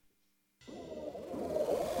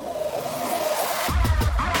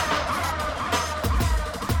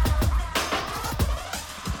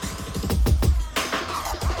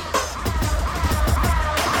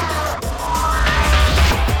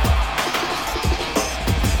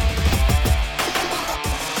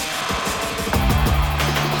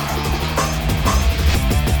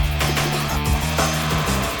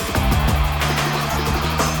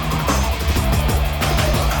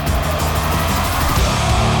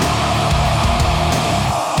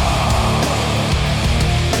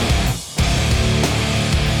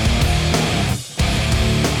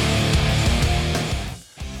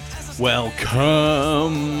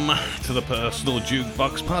Welcome to the Personal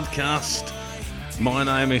Jukebox Podcast. My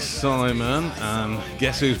name is Simon, and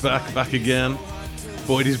guess who's back? Back again.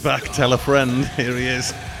 Boyd is back, tell a friend. Here he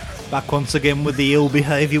is. Back once again with the ill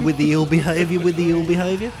behaviour,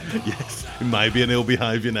 Yes, it may be an ill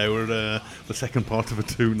behaviour now. We're the second part of a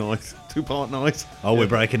two-part night. Oh, we're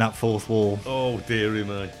breaking that fourth wall. Oh, dearie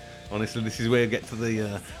me. Honestly, this is where I get to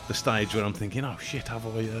the stage where I'm thinking, oh shit, have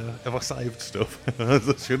I saved stuff? As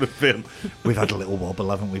I should have been. We've had a little wobble,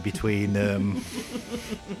 haven't we, between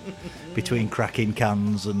cracking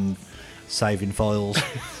cans and saving files.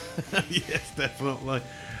 Yes, definitely.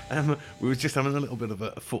 We were just having a little bit of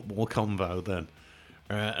a football convo then.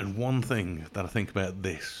 And one thing that I think about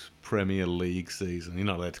this Premier League season, you're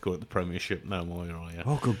not allowed to call it the Premiership no more, are you?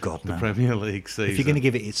 Oh, good God, no. The Premier League season. If you're going to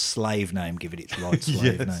give it its slave name, give it its right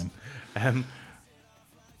slave name.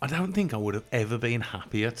 I don't think I would have ever been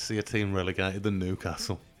happier to see a team relegated than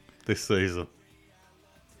Newcastle this season.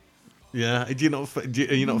 Yeah, are you not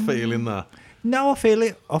feeling that? No, I feel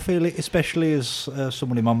it. Especially as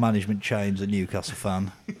someone in my management chain's a Newcastle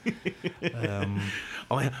fan.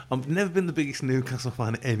 I've never been the biggest Newcastle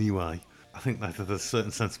fan anyway. I think that there's a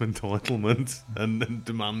certain sense of entitlement and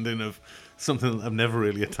demanding of something that I've never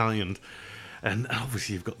really attained. And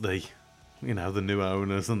obviously you've got the new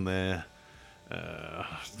owners and their,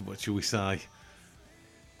 what shall we say?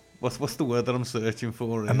 What's the word that I'm searching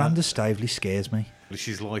for? Amanda Staveley scares me.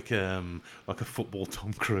 She's like a football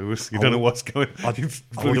Tom Cruise. You don't know what's going on. I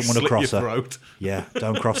wouldn't want to cross her. Yeah,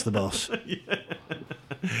 don't cross the boss.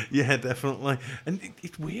 Yeah, definitely. And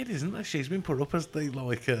it's weird, isn't it? She's been put up as the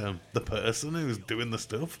person who's doing the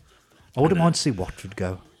stuff. I wouldn't mind to see Watford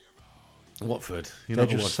go. Watford? They're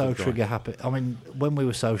just so trigger happy. I mean, when we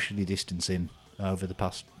were socially distancing over the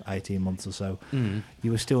past 18 months or so,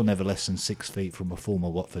 you were still never less than 6 feet from a former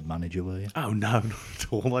Watford manager, were you? Oh, no, not at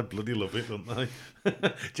all. I bloody love it, don't they?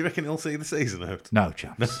 Do you reckon he'll see the season out? No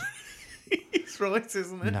chance. He's right,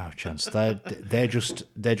 isn't it? No chance. They're just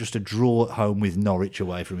a draw at home with Norwich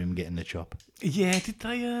away from him getting the chop. Yeah, did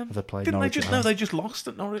they? Have they played didn't Norwich? They just? No, they just lost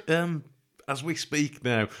at Norwich. As we speak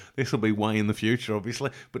now, this will be way in the future, obviously.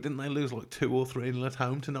 But didn't they lose 2 or 3 at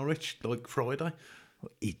home to Norwich Friday?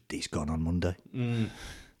 He's gone on Monday.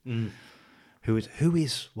 Who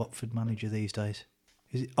is Watford manager these days?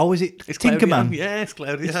 Is it It's Tinkerman? Claudio. Yeah, it's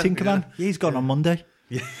Claudio. It's Tinkerman. Yeah. He's gone on Monday.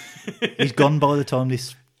 Yeah. He's gone by the time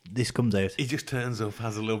this comes out. He just turns up,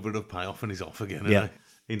 has a little bit of payoff, and he's off again. Yeah.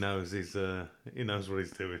 He knows he knows what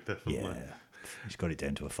he's doing. Definitely. Yeah, he's got it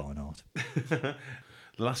down to a fine art.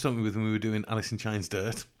 The last time we were doing Alice in Chains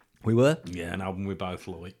Dirt. We were? Yeah, an album we both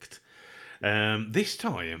liked. This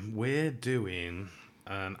time we're doing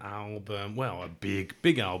an album, a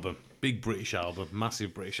big album, big British album,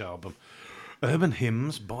 massive British album. Urban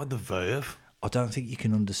Hymns by The Verve. I don't think you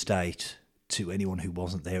can understate to anyone who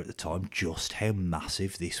wasn't there at the time just how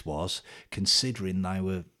massive this was, considering they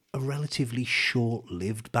were a relatively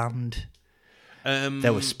short-lived band. They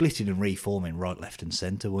were splitting and reforming right, left and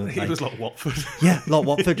centre, weren't they? It was like Watford. Yeah, like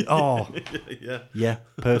Watford. Oh, yeah.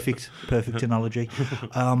 Perfect analogy.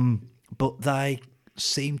 But they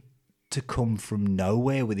seemed to come from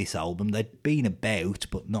nowhere with this album. They'd been about,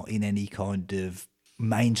 but not in any kind of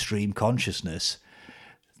mainstream consciousness.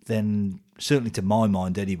 Then, certainly to my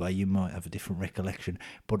mind anyway, you might have a different recollection,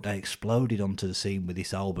 but they exploded onto the scene with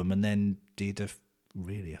this album and then did a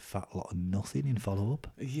fat lot of nothing in follow-up.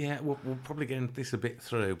 Yeah, we'll probably get into this a bit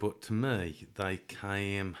through, but to me, they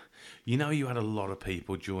came... you had a lot of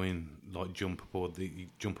people jump aboard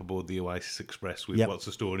the Oasis Express with What's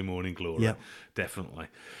the Story, Morning Glory. Yep. Definitely.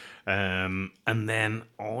 And then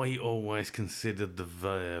I always considered The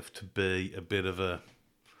Verve to be a bit of a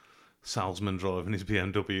salesman driving his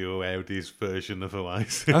BMW or Audi's version of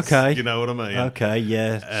Oasis. Okay. You know what I mean? Okay,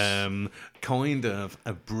 yeah. Kind of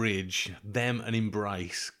a bridge, them and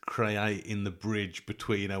Embrace creating the bridge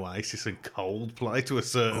between Oasis and Coldplay to a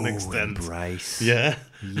certain extent. Embrace. Yeah.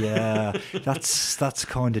 Yeah, that's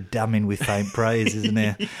kind of damning with faint praise, isn't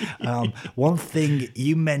it? One thing,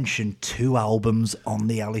 you mentioned 2 albums on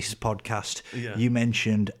the Alice podcast. Yeah. You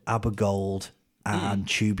mentioned Abergold and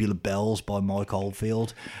Tubular Bells by Mike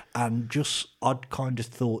Oldfield, and I'd kind of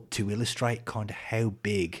thought to illustrate kind of how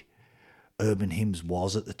big Urban Hymns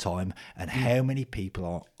was at the time and how many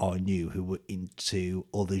people I knew who were into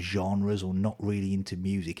other genres or not really into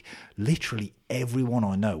music. Literally everyone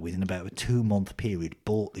I know within about a 2-month period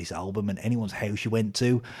bought this album, and anyone's house you went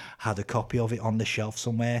to had a copy of it on the shelf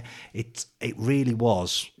somewhere. It really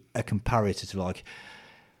was a comparator to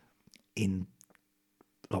in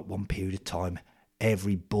one period of time,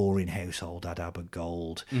 every boring household had ABBA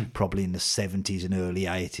Gold, probably in the 70s and early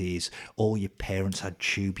 80s. All your parents had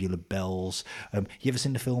Tubular Bells. You ever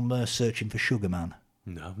seen the film Searching for Sugar Man?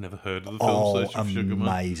 No, I've never heard of the film Searching for Sugar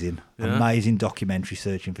Man. Amazing documentary,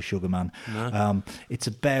 Searching for Sugar Man. No. It's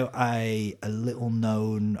about a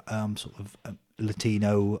little-known sort of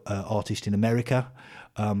Latino artist in America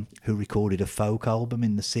who recorded a folk album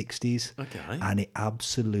in the 60s. Okay. And it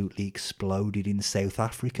absolutely exploded in South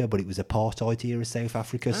Africa, but it was apartheid era South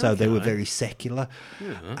Africa, so they were very secular.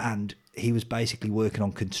 Yeah. And he was basically working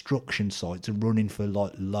on construction sites and running for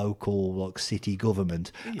like local like city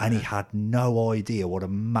government, and he had no idea what a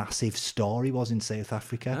massive star he was in South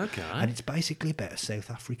Africa. Okay. And it's basically about a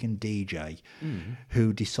South African DJ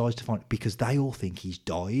who decides to find, because they all think he's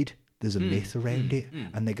died. There's a myth around it,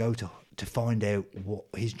 and they go to find out what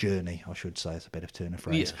his journey, I should say, it's a better turn of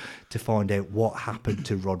phrase, to find out what happened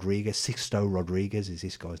to Rodriguez. Sixto Rodriguez is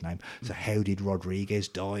this guy's name. So how did Rodriguez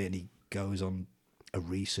die? And he goes on a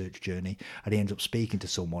research journey, and he ends up speaking to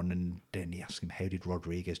someone, and then he asks him, how did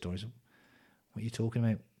Rodriguez die? He's like, what are you talking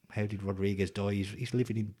about? How did Rodriguez die? He's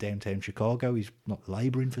living in downtown Chicago. He's not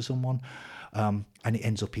labouring for someone. And it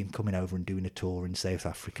ends up him coming over and doing a tour in South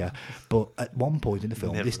Africa. But at one point in the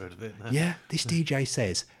film, Never heard of it, no. this DJ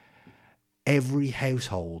says every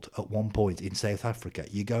household at one point in South Africa,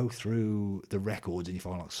 you go through the records and you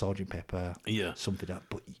find like Sgt. Pepper, something like that,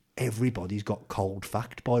 but everybody's got Cold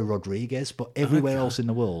Fact by Rodriguez, but everywhere else in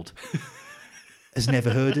the world has never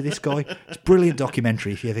heard of this guy. It's a brilliant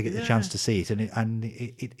documentary if you ever get the chance to see it, and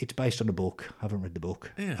it's based on a book. I haven't read the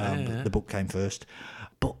book. The book came first,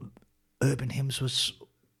 but Urban Hymns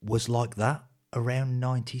was like that around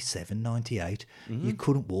 97, 98. You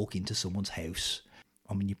couldn't walk into someone's house.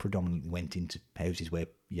 I mean, you predominantly went into houses where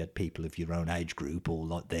you had people of your own age group or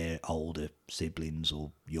like their older siblings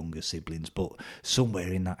or younger siblings, but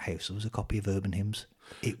somewhere in that house there was a copy of Urban Hymns.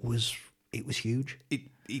 It was huge. It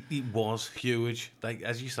was huge. They,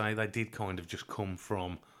 as you say, they did kind of just come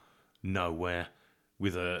from nowhere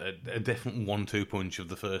with a definite 1-2 punch of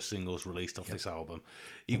the first singles released off this album.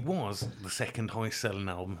 It was the second highest selling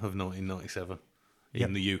album of 1997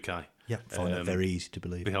 in the UK. Yeah, find that very easy to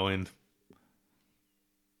believe. Behind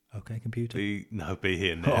OK Computer. Be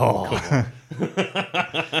Here Now. Come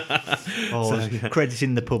on.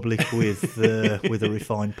 Crediting the public with a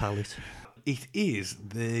refined palate. It is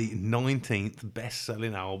the 19th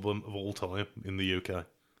best-selling album of all time in the UK.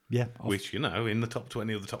 Yeah. Which, in the top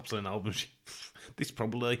 20 of the top-selling albums, this is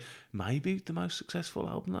probably maybe the most successful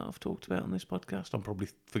album that I've talked about on this podcast. I'm probably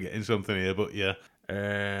forgetting something here, but yeah.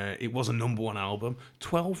 It was a number one album.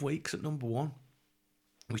 12 weeks at number one.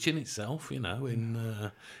 Which in itself,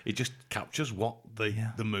 it just captures what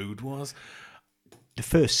the mood was. The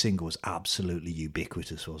first single was absolutely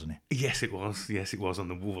ubiquitous, wasn't it? Yes, it was.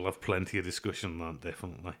 And we'll have plenty of discussion on that,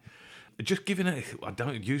 definitely. Just giving it, I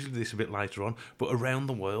don't usually do this a bit later on, but around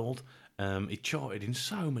the world, it charted in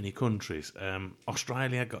so many countries.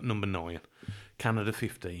 Australia got number 9, Canada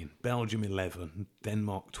 15, Belgium 11,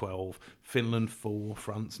 Denmark 12, Finland 4,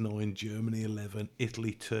 France 9, Germany 11,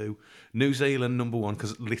 Italy 2, New Zealand number 1,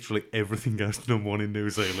 because literally everything goes to number 1 in New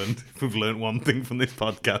Zealand. If we've learned one thing from this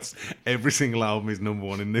podcast, every single album is number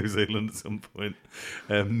 1 in New Zealand at some point.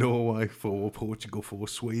 Norway 4, Portugal 4,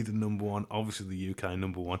 Sweden number 1, obviously the UK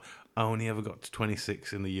number 1. Only ever got to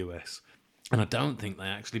 26 in the US. And I don't think they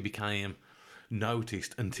actually became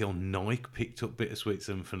noticed until Nike picked up Bittersweet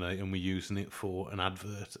Symphony and were using it for an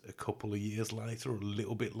advert a couple of years later, or a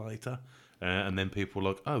little bit later. And then people were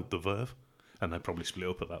like, oh, The Verve. And they probably split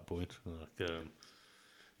up at that point.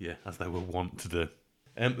 As they were wont to do.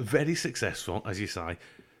 Very successful, as you say.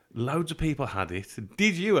 Loads of people had it.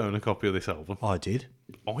 Did you own a copy of this album? I did.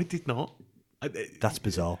 I did not. That's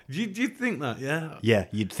bizarre. You'd think that, yeah? Yeah,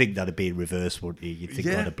 you'd think that'd be in reverse, wouldn't you? You'd think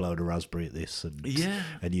I'd have blown a raspberry at this and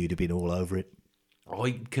you'd have been all over it.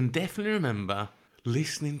 I can definitely remember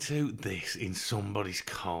listening to this in somebody's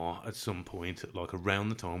car at some point, like around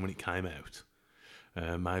the time when it came out.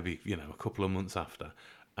 Maybe, a couple of months after.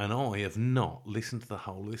 And I have not listened to the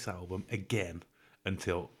whole of this album again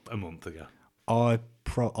until a month ago. I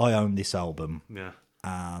own this album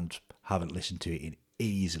and haven't listened to it in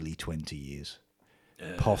easily 20 years.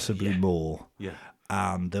 Possibly more. Yeah.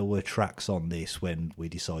 And there were tracks on this when we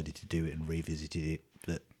decided to do it and revisited it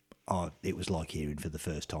that it was like hearing for the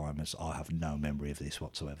first time, as I have no memory of this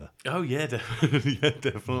whatsoever. Oh, yeah, definitely.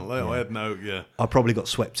 Yeah. I had no, I probably got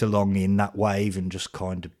swept along in that wave and just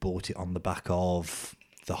kind of bought it on the back of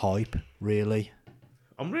the hype, really.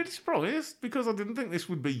 I'm really surprised because I didn't think this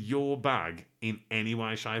would be your bag in any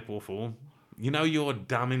way, shape or form. Your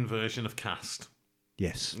damning version of Cast.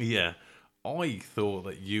 Yes. Yeah. I thought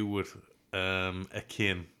that you would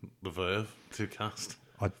akin the Verve to cast.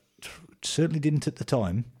 I certainly didn't at the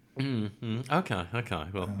time. Okay.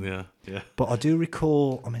 Well, yeah. But I do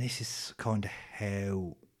recall, I mean, this is kind of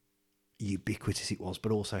how ubiquitous it was,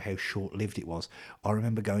 but also how short-lived it was. I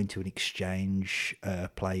remember going to an exchange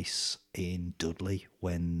place in Dudley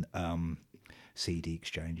when CD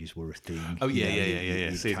exchanges were a thing. Oh, yeah.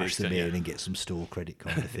 You'd CD cash them exchange, in and get some store credit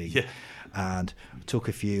kind of thing. Yeah. And took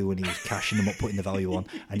a few, and he was cashing them up, putting the value on,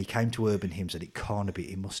 and he came to Urban Hymns, and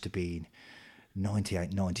it must have been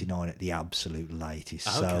 98, 99 at the absolute latest.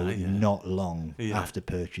 Okay, yeah. Not long Yeah. after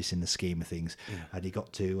purchase in the scheme of things. And he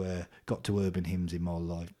got to Urban Hymns in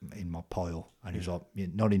my pile, and he was like, "You're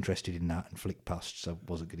not interested in that," and flicked past, so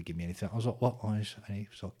wasn't going to give me anything. I was like, "What?" And he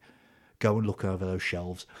was like, "Go and look over those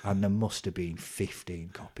shelves," and there must have been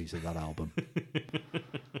 15 copies of that album.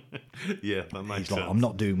 Yeah, that makes He's sense. like, "I'm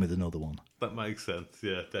not doing with another one." That makes sense.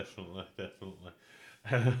 Yeah, definitely.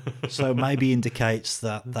 So maybe indicates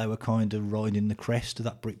that they were kind of riding the crest of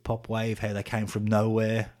that Britpop wave, how they came from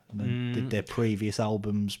nowhere. And did their previous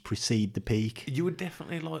albums precede the peak? You would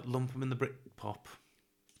definitely lump them in the Britpop.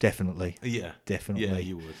 Definitely. Yeah, Definitely. Yeah,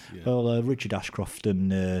 you would. Yeah. Well, Richard Ashcroft and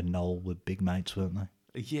Noel were big mates, weren't they?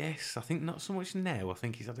 Yes, I think not so much now. I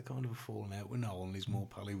think he's had a kind of a falling out with Noel, and he's more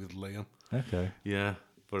pally with Liam. Okay. Yeah,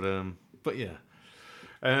 but yeah.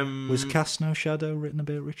 Was Cast No Shadow written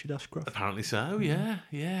about Richard Ashcroft? Apparently so.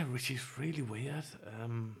 Yeah. Which is really weird.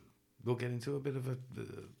 We'll get into a bit of a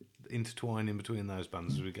intertwining between those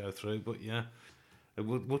bands as we go through, but yeah,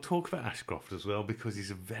 we'll talk about Ashcroft as well because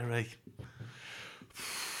he's a very.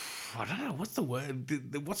 I don't know what's the word.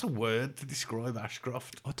 What's a word to describe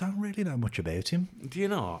Ashcroft? I don't really know much about him. Do you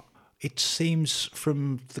not? It seems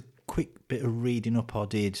from the quick bit of reading up I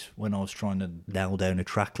did when I was trying to nail down a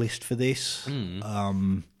track list for this,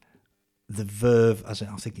 the Verve, I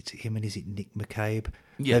think it's him and is it Nick McCabe?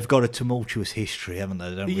 Yeah. They've got a tumultuous history, haven't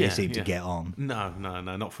they? They don't really seem to get on. No,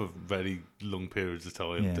 not for very long periods of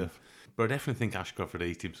time. Yeah. But I definitely think Ashcroft would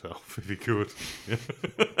eat himself if he could.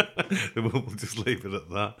 We'll just leave it at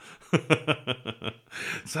that.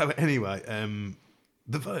 So anyway,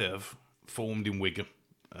 the Verve formed in Wigan.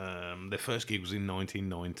 Their first gig was in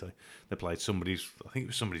 1990. They played somebody's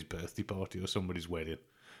birthday party or somebody's wedding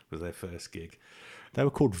was their first gig. They were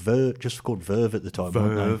called Verve at the time,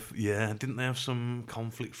 weren't Verve, yeah. Didn't they have some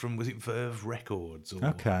conflict from, was it Verve Records? Or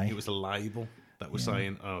Okay. It was a label that was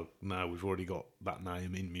saying, oh, no, we've already got that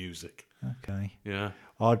name in music. they? Okay. Yeah.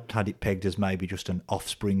 I'd had it pegged as maybe just an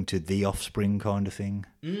offspring to the Offspring kind of thing.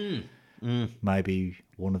 Maybe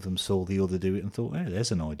one of them saw the other do it and thought, hey,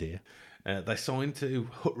 there's an idea. They signed to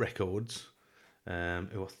Hut Records.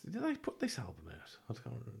 Did they put this album out?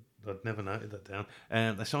 I'd never noted that down.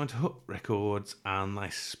 They signed to Hut Records and they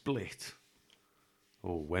split.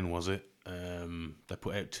 Oh, when was it? They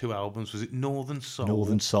put out 2 albums. Was it Northern Soul?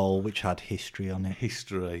 Northern Soul, which had History on it.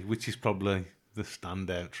 History, which is probably the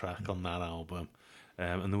standout track on that album.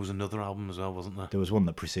 And there was another album as well, wasn't there? There was one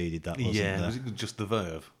that preceded that, wasn't there? Was it just The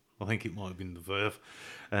Verve? I think it might have been The Verve.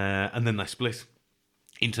 And then they split.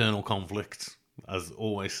 Internal conflict, as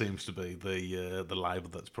always seems to be the label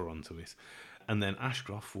that's put onto it. And then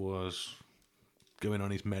Ashcroft was going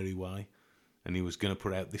on his merry way, and he was going to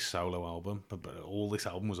put out this solo album. But all this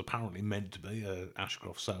album was apparently meant to be a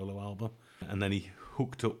Ashcroft solo album. And then he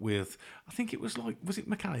hooked up with, I think it was it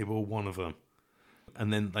McCabe or one of them?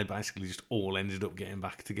 And then they basically just all ended up getting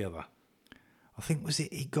back together. I think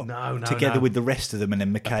he got No, together with the rest of them, and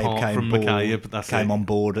then McCabe came on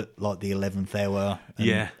board at like the 11th hour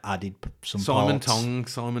and added some parts.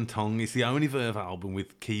 Simon Tong is the only Verve album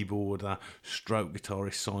with keyboarder, stroke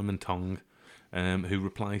guitarist Simon Tong, who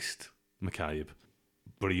replaced McCabe,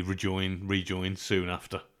 but he rejoined soon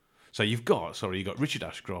after. So you've got Richard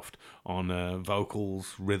Ashcroft on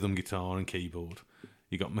vocals, rhythm guitar and keyboard.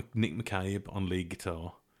 You got Nick McCabe on lead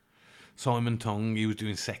guitar. Simon Tong, he was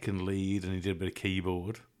doing second lead and he did a bit of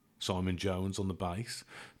keyboard. Simon Jones on the bass.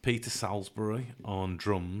 Peter Salisbury on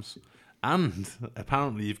drums. And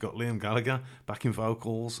apparently you've got Liam Gallagher backing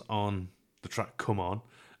vocals on the track Come On.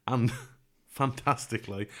 And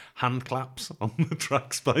fantastically, hand claps on the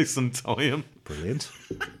track Space and Time. Brilliant.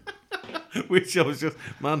 Which I was just,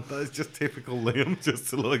 man, that is just typical Liam. Just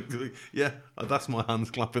to that's my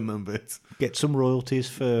hands clapping them bits. Get some royalties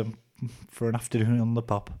for an afternoon on the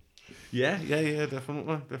pop. Yeah,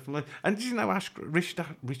 definitely. And did you know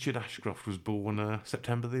Richard Ashcroft was born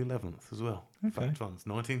September the 11th as well? Okay. Fact ones,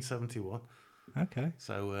 1971. Okay.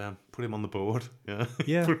 So put him on the board. Yeah.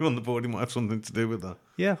 Put him on the board. He might have something to do with that.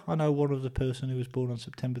 Yeah, I know one other person who was born on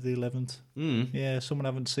September the 11th. Yeah, someone I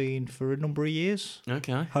haven't seen for a number of years.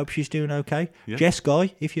 Okay. Hope she's doing okay. Yeah. Jess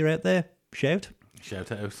Guy, if you're out there, shout.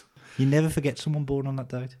 Shout out. You never forget someone born on that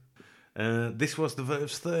date. This was the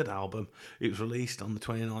Verve's third album. It was released on the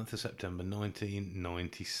 29th of September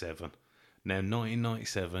 1997. Now,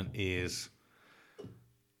 1997 is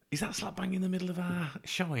that slap bang in the middle of our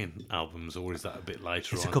Shine albums, or is that a bit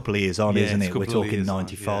later It's on? a couple of years on, Yeah, isn't it's a it? We're couple of talking years on,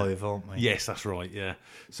 95, yeah. aren't we? Yes, that's right, yeah.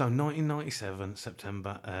 So 1997,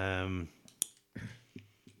 September.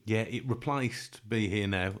 Yeah, it replaced Be Here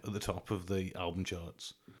Now at the top of the album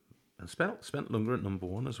charts. And spent longer at number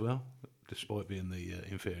one as well, despite being the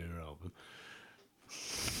inferior album.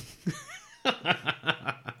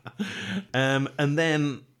 And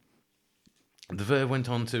then the Verve went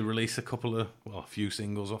on to release a few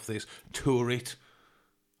singles off this, tour it,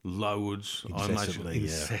 loads,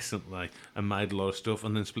 incessantly, and made a lot of stuff,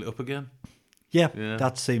 and then split up again. Yeah, Yeah.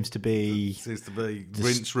 that seems to be... Seems to be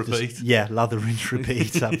rinse, repeat. Yeah, lather, rinse,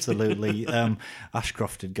 repeat, absolutely.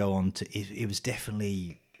 Ashcroft would go on to... It was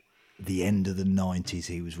definitely the end of the 90s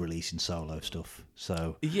he was releasing solo stuff,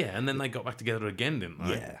 so... Yeah, and then they got back together again, didn't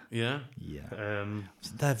they? Yeah. Yeah? Yeah.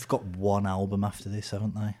 They've got one album after this,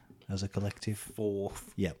 haven't they, as a collective?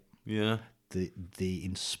 Fourth. Yeah. Yeah. The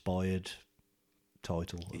inspired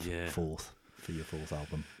title of Yeah. Fourth for your fourth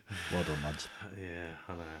album. Well done, lads. Yeah,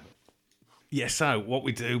 I know. Yeah, so what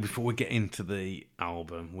we do before we get into the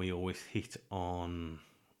album, we always hit on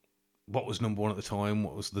what was number one at the time,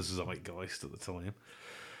 what was the zeitgeist at the time.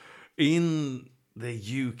 In the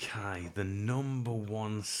UK, the number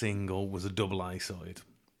one single was a double A side,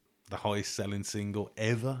 the highest selling single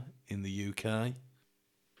ever in the UK.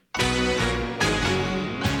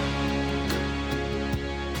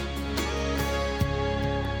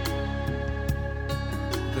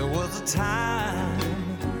 There was a time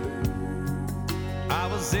I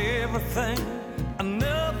was everything and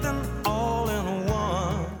nothing all in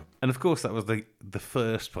one. And of course, that was the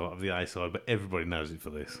first part of the A side, but everybody knows it for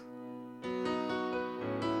this.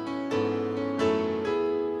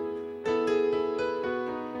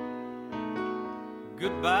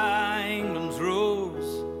 Goodbye, England's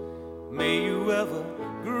rose. May you ever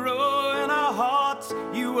grow in our hearts.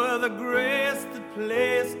 You were the grace that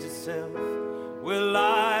placed itself where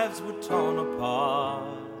lives were torn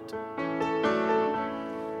apart.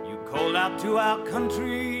 You called out to our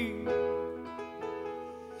country.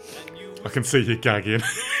 I can see you gagging.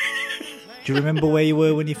 Do you remember where you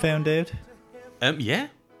were when you found out? Yeah.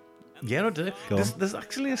 Yeah, I do. Go on. There's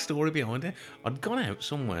actually a story behind it. I'd gone out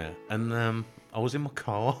somewhere and I was in my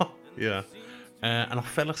car. Yeah. And I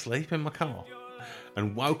fell asleep in my car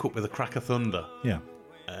and woke up with a crack of thunder. Yeah.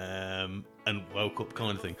 And woke up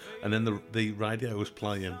kind of thing. And then the radio was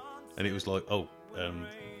playing and it was like,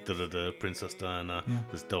 Princess Diana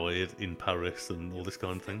has died in Paris and all this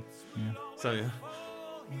kind of thing. Yeah. So, yeah.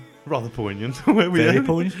 Rather poignant. Where we Very at?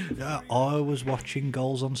 poignant. I was watching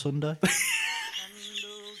Goals on Sunday.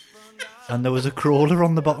 And there was a crawler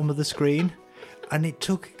on the bottom of the screen. And it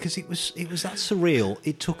took, because it was that surreal,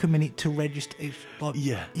 it took a minute to register. It's like,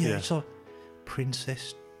 Yeah. It's like,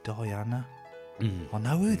 Princess Diana. I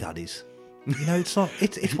know who that is. You know, it's like,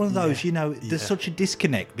 it's one of those, you know, there's such a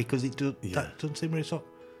disconnect because that doesn't seem really so.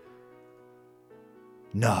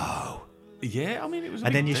 No. Yeah, I mean, it was a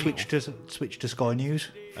And then big you deal. switch to Sky News.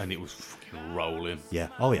 And it was fucking rolling. Yeah.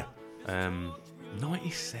 Oh, yeah.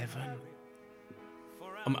 97.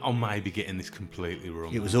 I may be getting this completely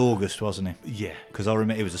wrong. It was August, wasn't it? Yeah. Because I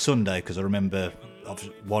remember it was a Sunday. Because I remember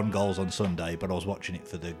one Goals on Sunday, but I was watching it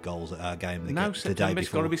for the goals at our game the day September. It's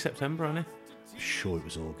got before. to be September, hasn't it? Sure, it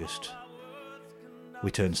was August. We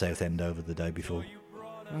turned Southend over the day before.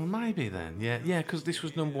 Well, maybe then. Yeah, because this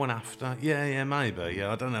was number one after. Yeah, maybe.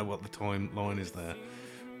 Yeah, I don't know what the timeline is there.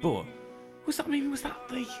 But, was that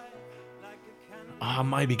the... I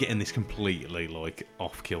may be getting this completely, like,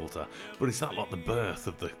 off kilter. But is that, like, the birth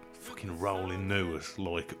of the fucking rolling news?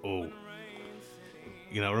 Like, you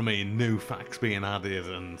know what I mean? New facts being added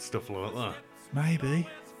and stuff like that. Maybe.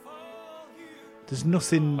 There's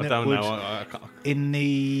nothing I that don't would, know. I can't... in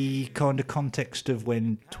the kind of context of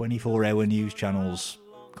when 24-hour news channels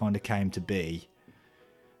kind of came to be,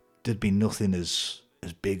 there'd be nothing as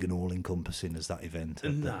big and all-encompassing as that event.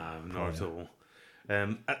 No, not at all.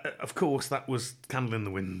 Of course, that was Candle in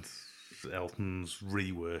the Wind, Elton's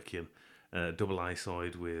reworking, double A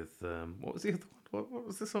side with what was the other one? What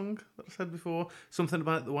was the song that I said before? Something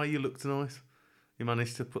about the way you look tonight. You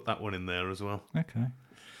managed to put that one in there as well. Okay.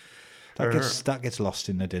 That gets lost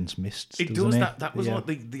in the dense mists. It doesn't does. it? That was like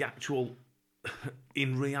the actual.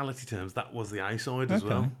 In reality terms, that was the A side as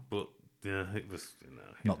well. But yeah, it was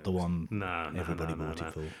not the one No, everybody bought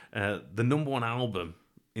it for. The number one album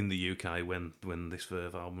in the UK when this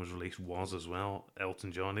Verve album was released was as well.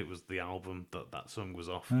 Elton John, it was the album that song was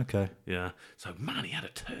off. Okay. Yeah. So, man, he had a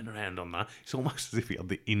turnaround on that. It's almost as if he had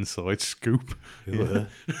the inside scoop. Yeah.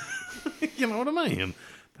 You know what I mean?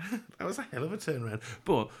 That was a hell of a turnaround.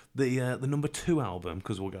 But the number 2 album,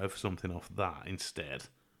 because we'll go for something off that instead.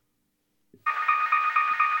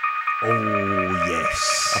 Oh,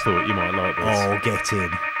 yes. I thought you might like this. Oh, get in.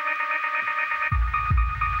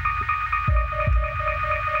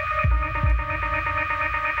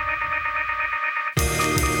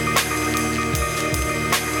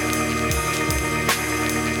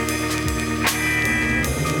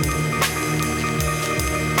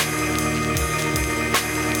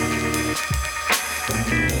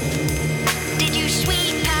 Did you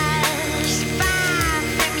sweep us far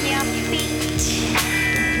from your feet?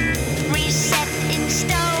 Reset in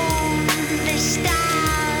stone the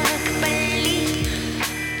stark belief.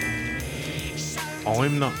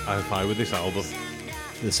 I'm not okay with this album.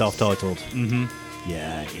 The self-titled. Mm-hmm.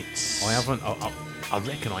 Yeah, it's... I haven't. I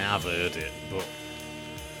reckon I have heard it, but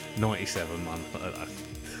 97, man.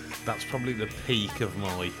 That's probably the peak of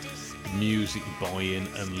my music buying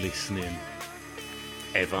and listening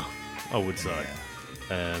ever, I would say.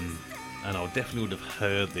 And I definitely would have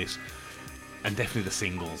heard this, and definitely the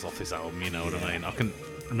singles off this album, you know what I mean? I can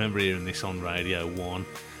remember hearing this on Radio 1,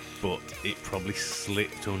 but it probably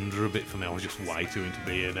slipped under a bit for me. I was just way too into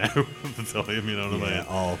be here now at the time, you know what I mean?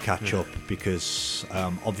 I'll catch up because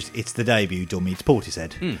obviously it's the debut dummy. It's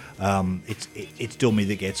Portishead. It's dummy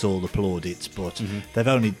that gets all the plaudits, but they've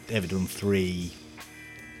only ever done 3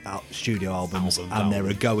 studio albums, and they're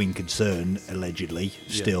a going concern allegedly.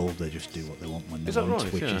 Still, they just do what they want when they want,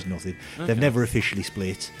 which is nothing. Okay. They've never officially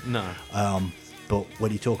split. No. But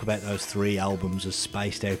when you talk about those 3 albums as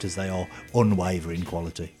spaced out as they are, unwavering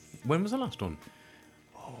quality. When was the last one?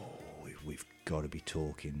 We've got to be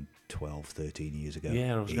talking 12, 13 years ago.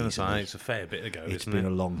 Yeah, I was going to say, it's a fair bit ago, It's isn't been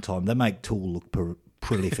it? a long time. They make Tool look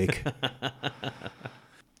prolific.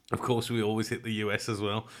 Of course, we always hit the US as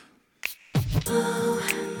well.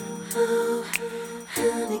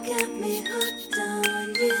 Honey got me hooked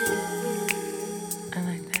on you. I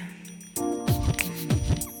like that.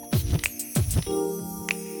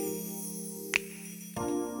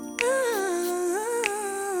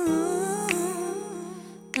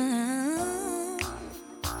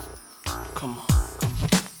 Come on.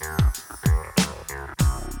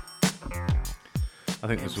 I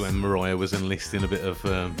think it was when Mariah was enlisting a bit of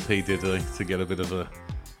P. Diddy to get a bit of a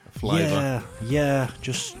flavour. Yeah.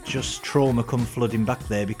 Just trauma come flooding back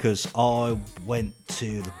there because I went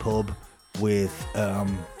to the pub with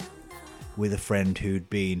a friend who'd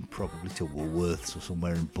been probably to Woolworths or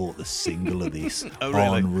somewhere and bought the single of this Oh,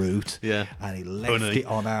 really? en route. Yeah. And he left it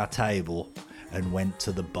on our table and went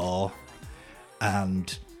to the bar,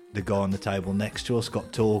 and the guy on the table next to us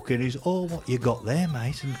got talking. He's, "Oh, what you got there,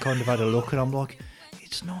 mate?" And kind of had a look, and I'm like,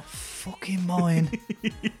 "It's not fucking mine."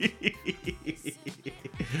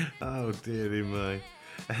 Oh, dearie me.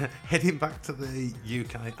 Heading back to the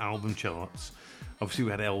UK album charts, obviously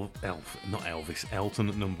we had Elton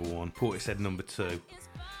at number 1, Portishead number 2.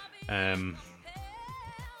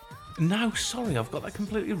 No, sorry, I've got that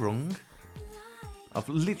completely wrong. I've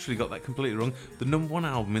literally got that completely wrong. The number 1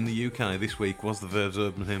 album in the UK this week was the Verve's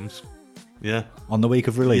Urban Hymns. Yeah. On the week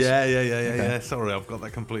of release. Yeah. Sorry, I've got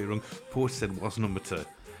that completely wrong. Portishead was number 2.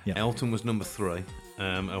 Yeah. Elton was number 3.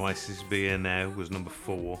 Oasis Be Here Now was number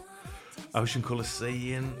 4. Ocean Colour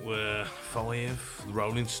Seeing were 5. The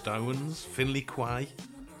Rolling Stones, Finley Quay.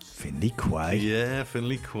 Finley Quay. Yeah,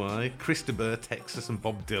 Finley Quay. Chris de Burgh, Texas, and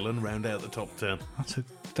Bob Dylan round out the top 10.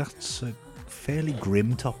 That's a fairly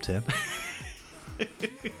grim top 10.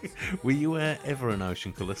 Were you ever an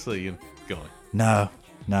Ocean Colour Seeing guy? No.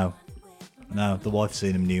 The wife's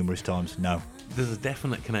seen him numerous times. No. There's a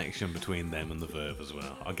definite connection between them and the Verve as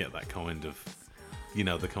well. I get that kind of,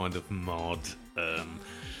 the kind of mod.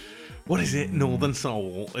 What is it? Northern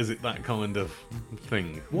Soul? Is it that kind of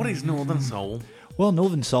thing? What is Northern Soul? Well,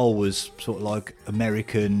 Northern Soul was sort of like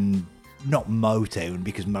American, not Motown,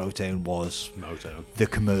 because Motown was Motown. the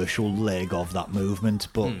commercial leg of that movement,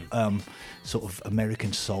 but sort of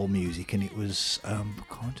American soul music, and it was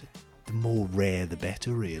kind of the more rare the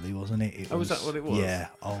better, really, wasn't it? Was that what it was? Yeah.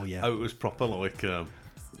 Oh, yeah. Oh, it was proper like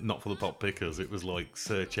not for the pop pickers. It was like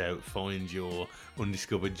search out, find your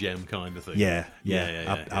undiscovered gem kind of thing. Yeah.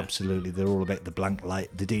 Yeah. Absolutely. They're all about the blank.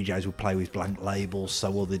 The DJs would play with blank labels,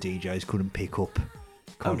 so other DJs couldn't pick up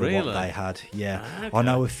kind of what they had. Yeah, Okay. I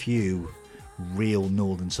know a few real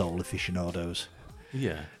Northern Soul aficionados.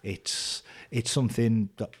 Yeah. It's something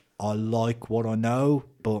that I like what I know,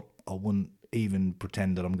 but I wouldn't even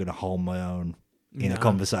pretend that I'm going to hold my own in a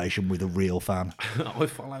conversation with a real fan. I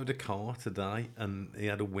followed a car today, and he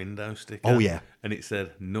had a window sticker. Oh, yeah. And it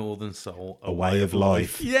said "Northern Soul, A way of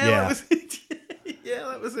life. Yeah, Yeah. that was it. Yeah,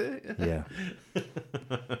 that was it. Yeah.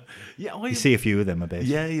 Yeah, You see a few of them a bit.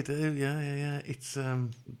 Yeah, you do. Yeah. It's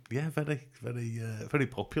very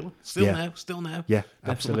popular. Still Yeah. now. Yeah, Definitely.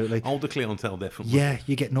 absolutely. Older clientele, definitely. Yeah,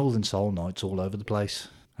 you get Northern Soul nights all over the place,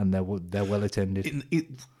 and they're well attended.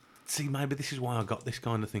 See, maybe this is why I got this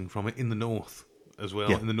kind of thing from it in the north as well.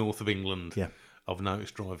 Yeah. In the north of England, Yeah. I've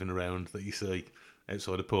noticed driving around that you see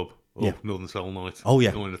outside a pub, or Yeah. Northern Soul Night. Oh,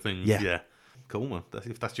 yeah. Kind of thing. Yeah. Cool, man.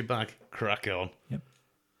 If that's your bag, crack on. Yep.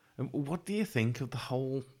 What do you think of the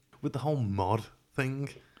whole mod thing?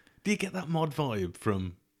 Do you get that mod vibe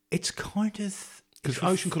from? It's kind of Because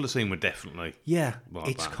Ocean Colour Scene were definitely. yeah, like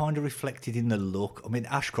it's that. kind of reflected in the look. I mean,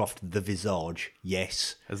 Ashcroft, the visage,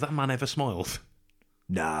 yes. Has that man ever smiled?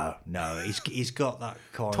 No, he's got that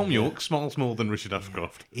kind. Tom of, York smiles more than Richard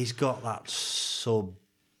Ashcroft. He's got that sub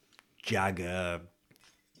Jagger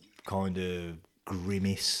kind of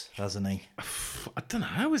grimace, hasn't he? I don't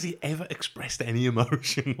know. Has he ever expressed any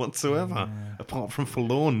emotion whatsoever, apart from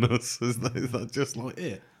forlornness? Is that just like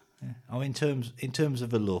it? I mean, in terms of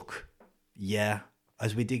the look, yeah.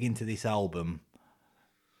 As we dig into this album,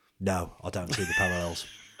 no, I don't see the parallels.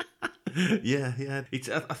 Yeah.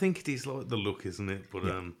 I think it is like the look, isn't it? But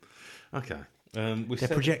okay. We They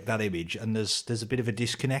said, project that image, and there's a bit of a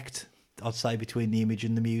disconnect, I'd say, between the image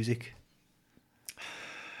and the music.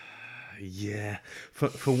 yeah.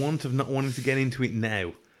 For want of not wanting to get into it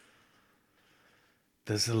now,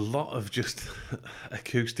 there's a lot of just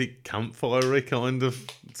acoustic campfire kind of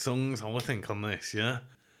songs, I think, on this. Yeah.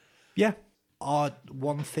 Yeah.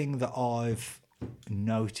 One thing that I've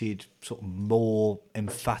noted sort of more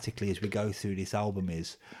emphatically as we go through this album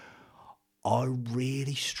is I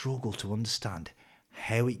really struggle to understand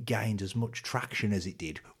how it gained as much traction as it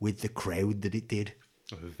did with the crowd that it did.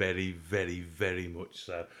 Very, very, very much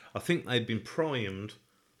so. I think they'd been primed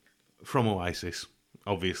from Oasis,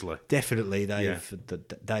 obviously. Definitely,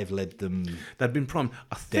 they've led them They'd been primed.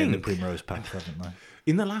 I down the think primrose path, haven't they?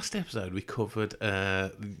 in the last episode we covered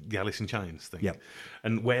the Alice in Chains thing. Yep.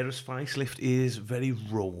 And whereas Facelift is very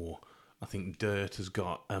raw, I think Dirt has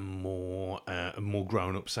got a more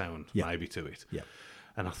grown-up sound, Yeah. maybe, to it. Yeah.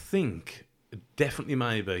 And I think definitely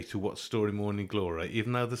maybe to What Story Morning Glory,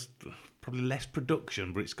 even though there's probably less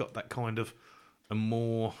production, but it's got that kind of a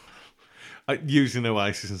more... using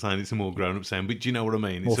Oasis and saying it's a more grown-up sound, but do you know what I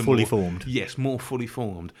mean? More It's a fully formed. Yes, more fully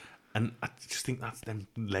formed. And I just think that's them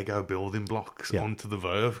Lego building blocks Yeah. onto the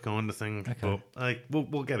Verve kind of thing. Okay. But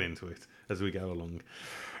we'll get into it as we go along.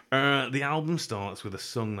 The album starts with a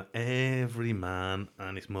song that every man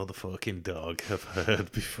and his motherfucking dog have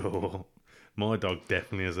heard before. My dog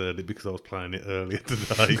definitely has heard it because I was playing it earlier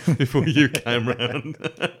today before you came round.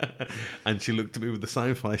 And she looked at me with the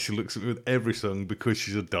same face she looks at me with every song because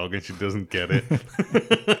she's a dog and she doesn't get it.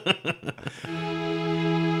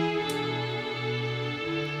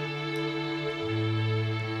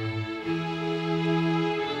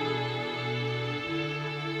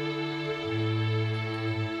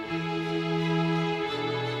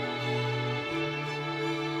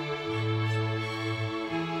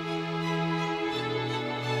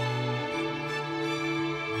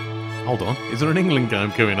 Hold on, is there an England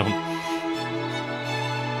game going on?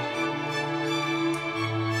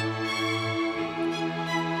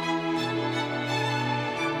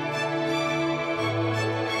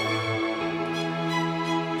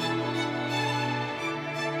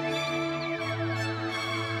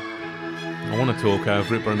 I want to talk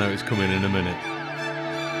over it, but I know it's coming in a minute.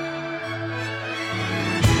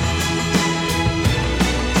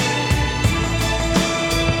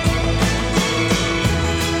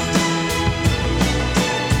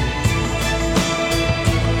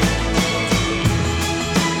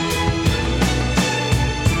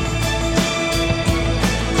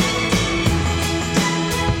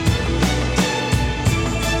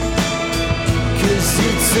 Cause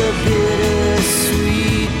it's a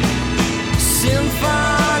bittersweet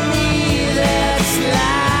symphony that's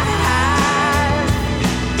live,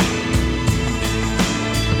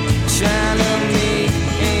 trying to make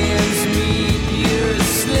ends meet. You're a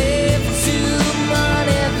slave to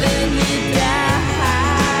money, then you die.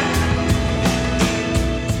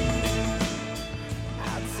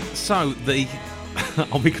 So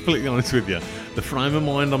I'll be completely honest with you. The frame of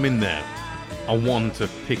mind I'm in there, I want to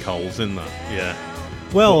pick holes in that. Yeah.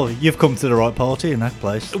 Well, you've come to the right party in that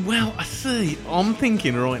place. Well, I see. I'm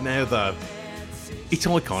thinking right now though, it's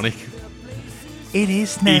iconic. It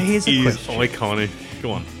is. Now, here's a It is question. iconic.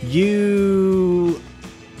 Go on. You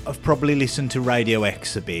I've probably listened to Radio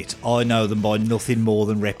X a bit. I know them by nothing more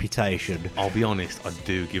than reputation. I'll be honest, I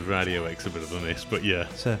do give Radio X a bit of a miss, but yeah.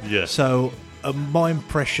 So my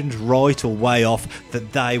impression's right or way off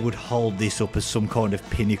that they would hold this up as some kind of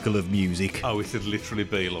pinnacle of music. Oh, it'd literally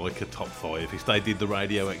be like a top 5 if they did the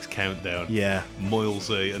Radio X countdown. Yeah.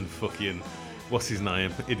 Moilsey and fucking what's his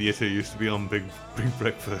name? Idiot who used to be on Big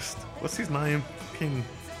Breakfast. What's his name? Fucking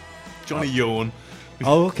Johnny Yawn.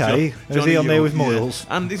 Oh, okay. Is he on there with Moyles?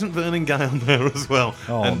 Yeah. And isn't Vernon Gay on there as well?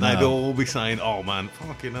 Oh, and no. they'd all be saying, "Oh man,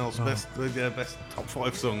 fucking hell's best top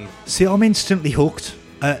 5 song." See, I'm instantly hooked.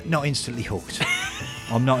 Not instantly hooked.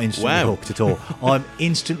 I'm not instantly hooked at all. I'm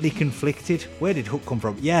instantly conflicted. Where did hook come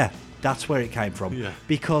from? Yeah, that's where it came from. Yeah.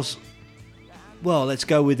 Because, well, let's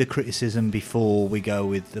go with the criticism before we go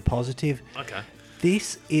with the positive. Okay.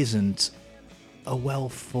 This isn't a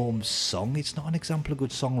well-formed song. It's not an example of good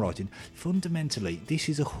songwriting. Fundamentally, this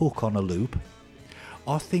is a hook on a loop.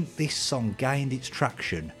 I think this song gained its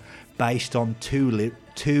traction based on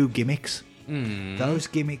two gimmicks. Those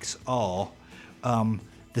gimmicks are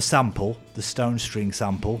the sample, the Stone String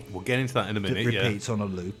sample, We'll get into that in a that minute. repeats on a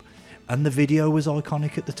loop, and the video was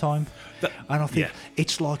iconic at the time. And I think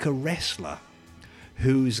it's like a wrestler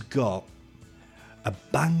who's got a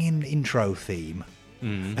banging intro theme,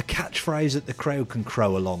 a catchphrase that the crowd can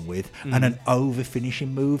crow along with, and an over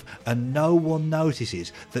finishing move, and no one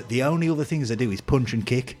notices that the only other things they do is punch and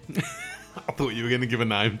kick. I thought you were going to give a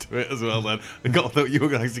name to it as well then. I thought you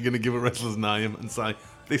were actually going to give a wrestler's name and say,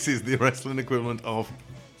 this is the wrestling equivalent of...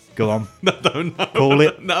 Go on. No, don't know. Call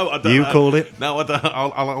it. No, I don't You know. call it. No, I don't.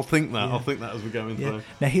 I'll think that. I'll think that as we go into it.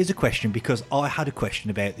 Now here's a question, because I had a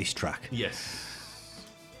question about this track Yes.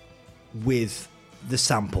 with the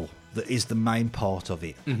sample that is the main part of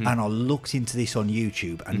it, and I looked into this on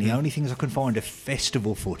YouTube, and the only things I can find are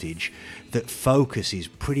festival footage that focuses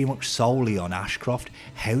pretty much solely on Ashcroft.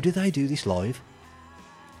 How do they do this live?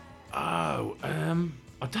 Oh,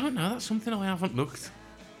 I don't know. That's something I haven't looked.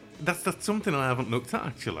 That's something I haven't looked at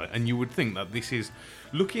actually. And you would think that this is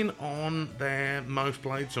looking on their most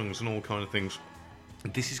played songs and all kind of things.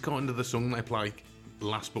 This is kind of the song they play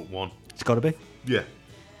last but one. It's got to be. Yeah.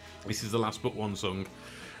 This is the last but one song.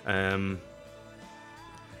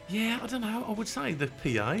 Yeah, I don't know. I would say the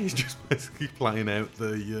PA is just basically playing out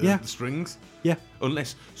the strings. Yeah.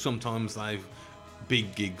 Unless sometimes they've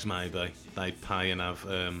big gigs, maybe they pay and have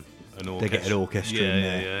an orchestra. They get an orchestra in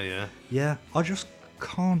there. Yeah. Yeah, I just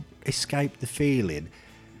can't escape the feeling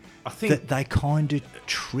I think that they kind of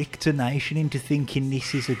tricked a nation into thinking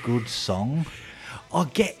this is a good song. I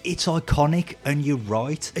get it's iconic, and you're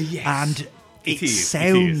right. Yes. And it is,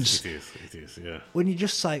 sounds... It is, yeah. When you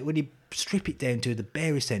just say, when you strip it down to the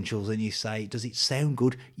bare essentials and you say, does it sound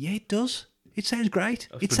good? Yeah, it does. It sounds great.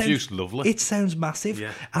 It's produced lovely. It sounds massive.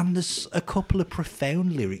 Yeah. And there's a couple of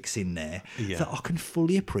profound lyrics in there Yeah. that I can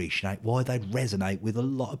fully appreciate why they'd resonate with a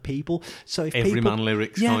lot of people. So if Everyman people,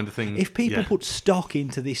 lyrics kind of thing. If people Yeah. put stock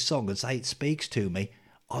into this song and say it speaks to me,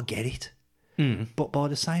 I get it. But by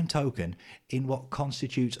the same token, in what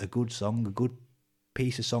constitutes a good song, a good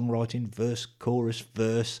piece of songwriting, verse, chorus,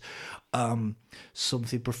 verse,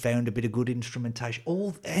 something profound, a bit of good instrumentation,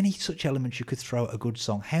 any such elements you could throw at a good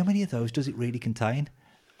song, how many of those does it really contain?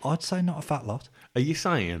 I'd say not a fat lot. Are you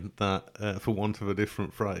saying that, for want of a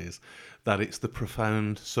different phrase, that it's the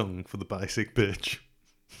profound song for the basic bitch?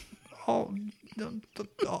 Oh,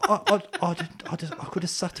 I could have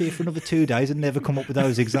sat here for another 2 days and never come up with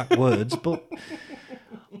those exact words, but,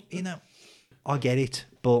 I get it,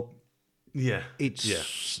 but Yeah.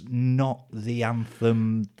 it's not the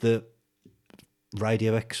anthem that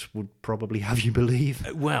Radio X would probably have you believe.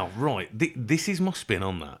 Well, right. This is my spin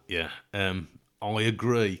on that, yeah. I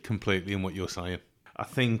agree completely in what you're saying. I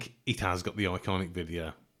think it has got the iconic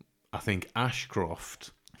video. I think Ashcroft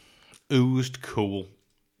oozed cool.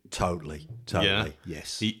 Totally, Yeah.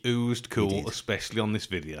 yes. He oozed cool, did. especially on this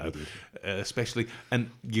video. Especially,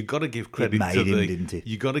 and you got to give credit made to him, the. didn't it?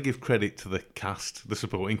 You got to give credit to the cast, the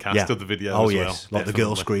supporting cast Yeah. of the video. Oh, as yes. well. Like the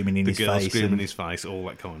girl Definitely. screaming in his the girl face screaming in and- his face, all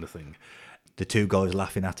that kind of thing. The two guys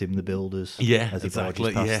laughing at him, the builders. Yeah, as he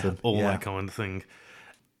exactly. barges past Yeah, them. all Yeah. that kind of thing.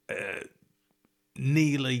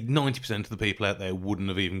 Nearly 90% of the people out there wouldn't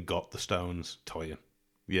have even got the Stones tie-in.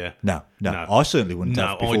 Yeah. No. I certainly wouldn't No,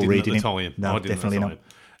 have before I didn't reading at the it. time. No, I didn't definitely at the not. time.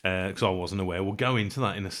 Because I wasn't aware. We'll go into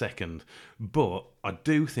that in a second. But I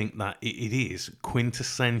do think that it is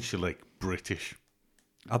quintessentially British.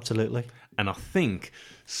 Absolutely. And I think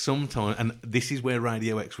sometimes, and this is where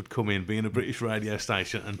Radio X would come in, being a British radio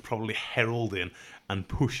station and probably heralding and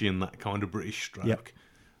pushing that kind of British stroke. Yep.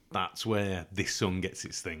 That's where this song gets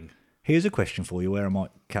its thing. Here's a question for you where I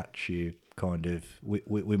might catch you kind of...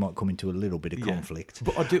 We might come into a little bit of conflict.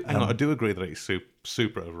 But I do agree that it's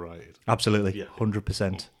super overrated. Absolutely, Yeah.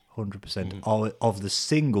 100%. 100%. Of the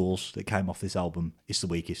singles that came off this album, it's the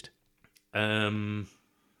weakest.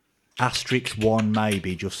 Asterisk 1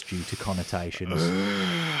 maybe, just due to connotations.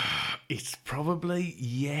 It's probably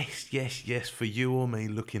yes for you or me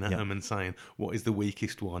looking at Yeah. them and saying, what is the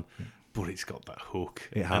weakest one? But it's got that hook.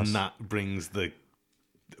 It has. And that brings the...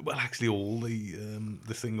 Well, actually, all the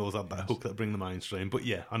singles have that hook that bring the mainstream. But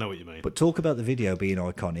yeah, I know what you mean. But talk about the video being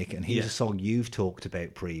iconic, and here's Yeah. a song you've talked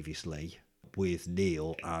about previously with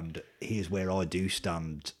Neil, and here's where I do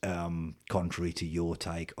stand, contrary to your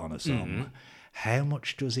take on a song. How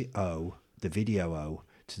much does it owe, the video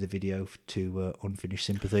to Unfinished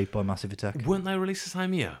Sympathy by Massive Attack? Weren't they released the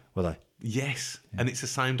same year? Were they? Yes. And it's the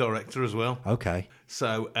same director as well. Okay.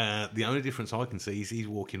 So the only difference I can see is he's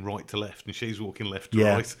walking right to left and she's walking left to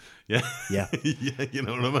Yeah. right. Yeah. Yeah. Yeah, you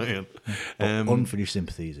know what I mean? But Unfinished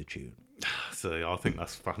Sympathy is a tune. So I think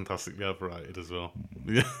that's fantastically overrated as well.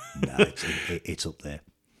 Yeah. No, it's up there.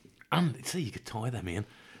 And see, you could tie them in.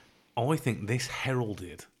 I think this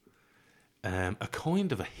heralded a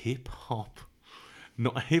kind of a hip hop,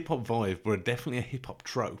 not a hip hop vibe, but definitely a hip hop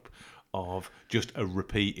trope of just a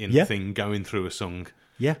repeating Yeah. thing going through a song.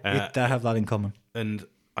 Yeah, they have that in common. And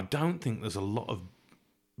I don't think there's a lot of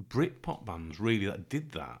Britpop bands really that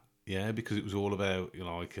did that. Yeah, because it was all about, you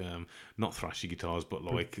know, like not thrashy guitars, but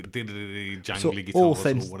like jangly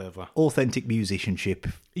guitars or whatever. Authentic musicianship,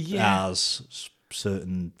 Yeah. as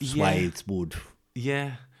certain swathes would.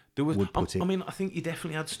 Yeah, there was. Would put it. I mean, I think you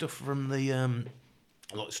definitely had stuff from the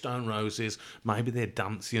like Stone Roses. Maybe their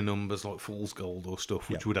dancier numbers like Fool's Gold or stuff,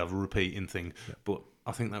 which would have a repeating thing. But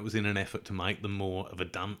I think that was in an effort to make them more of a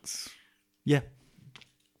dance Yeah,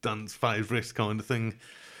 favourite kind of thing.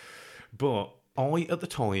 But I, at the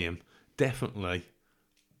time, definitely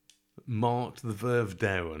marked the Verve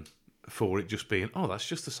down for it just being, oh, that's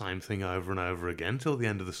just the same thing over and over again till the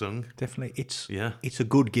end of the song. definitely. It's Yeah. it's a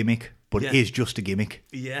good gimmick, but it Yeah. is just a gimmick.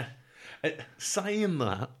 Yeah. Saying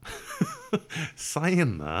that,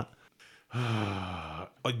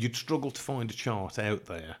 you'd struggle to find a chart out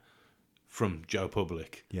there from Joe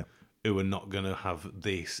Public Yeah. who are not going to have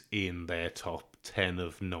this in their top 10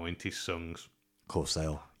 of 90s songs. Of course they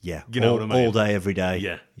are. Yeah. You know all, what I mean? all day, every day.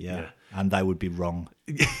 Yeah, Yeah. yeah. And they would be wrong.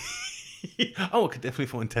 Oh, I could definitely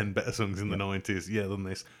find 10 better songs in the 90s, than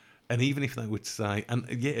this. And even if they would say, and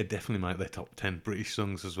yeah, it'd definitely make their top 10 British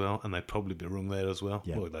songs as well, and they'd probably be wrong there as well.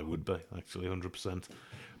 Yeah. Well, they would be, actually, 100%.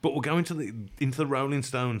 But we'll go into the Rolling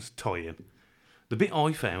Stones tie-in. The bit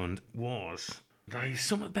I found was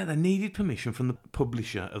they needed permission from the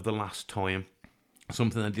publisher of The Last Time,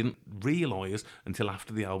 something they didn't realise until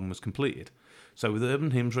after the album was completed. So with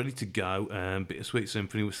Urban Hymns ready to go, Bittersweet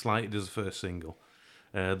Symphony was slated as the first single.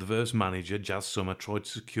 The Verve's manager, Jazz Summer, tried to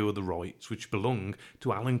secure the rights, which belong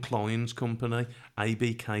to Alan Klein's company,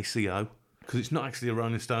 ABKCO. Because it's not actually a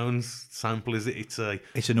Rolling Stones sample, is it? It's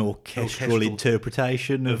It's an orchestral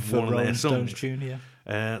interpretation of one of a their Rolling Stones songs. tune,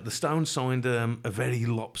 yeah. The Stones signed a very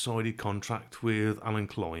lopsided contract with Alan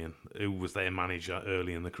Klein, who was their manager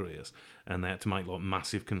early in their careers, and they had to make like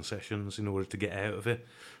massive concessions in order to get out of it.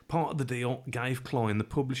 Part of the deal gave Klein the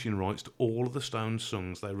publishing rights to all of the Stones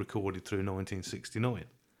songs they recorded through 1969.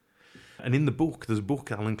 And in the book, there's a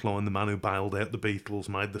book, Alan Klein, the man who bailed out the Beatles,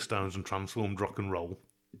 made the Stones and transformed rock and roll.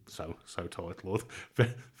 So titled,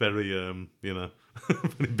 very very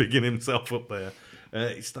bigging himself up there.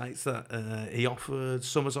 It states that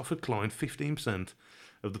Summers offered Klein 15%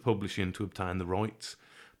 of the publishing to obtain the rights,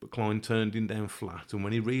 but Klein turned him down flat. And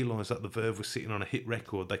when he realised that the Verve was sitting on a hit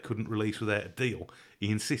record they couldn't release without a deal, he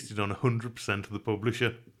insisted on 100% of the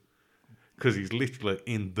publisher. Because he's literally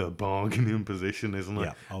in the bargaining position, isn't he?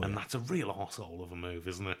 Yeah. Oh, and yeah. that's a real arsehole of a move,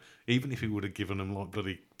 isn't it? Even if he would have given him like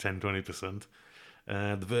bloody 10-20%.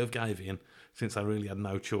 The Verve gave in since they really had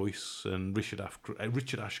no choice, and Richard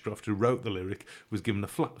Ashcroft, who wrote the lyric, was given a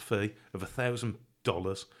flat fee of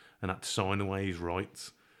 $1,000 and had to sign away his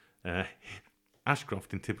rights.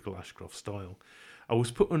 Ashcroft, in typical Ashcroft style, I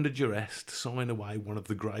was put under duress to sign away one of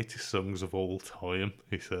the greatest songs of all time,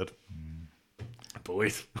 he said.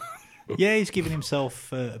 Boys. Yeah, he's giving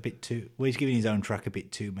himself a bit too... Well, he's giving his own track a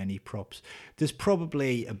bit too many props. There's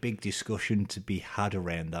probably a big discussion to be had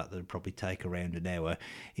around that would probably take around an hour.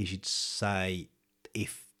 He should say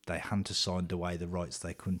if they hadn't signed away the rights,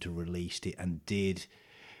 they couldn't have released it, and did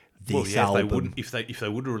this album... If they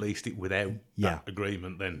would have released it without that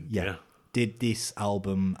agreement, then yeah. Did this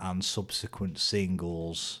album and subsequent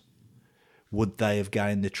singles... Would they have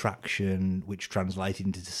gained the traction which translated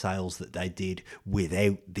into the sales that they did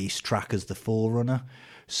without this track as the forerunner?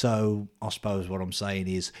 So I suppose what I'm saying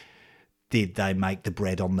is, did they make the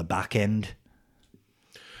bread on the back end?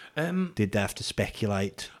 Did they have to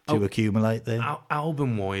speculate to accumulate there?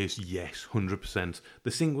 Album-wise, yes, 100%.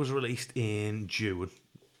 The single was released in June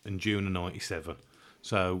of 97.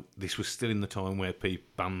 So this was still in the time where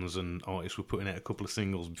bands and artists were putting out a couple of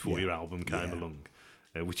singles before your album came along,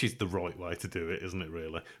 which is the right way to do it, isn't it,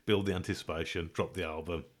 really? Build the anticipation, drop the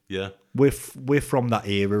album, yeah? We're from that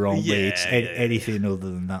era, aren't we? It's Yeah. anything other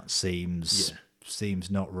than that seems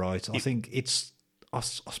not right. I think it's... I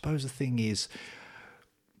suppose the thing is,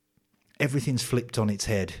 everything's flipped on its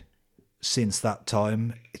head since that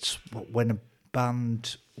time. It's when a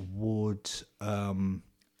band would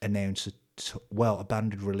announce a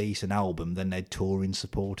band would release an album, then they'd tour in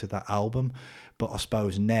support of that album. But I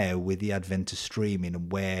suppose now, with the advent of streaming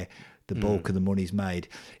and where the bulk of the money's made,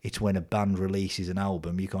 it's when a band releases an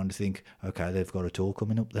album, you kind of think, okay, they've got a tour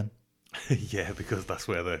coming up then. Yeah, because that's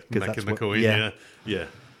where they're 'Cause making that's the what- coin. yeah. Yeah,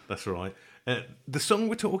 that's right. The song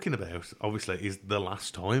we're talking about, obviously, is The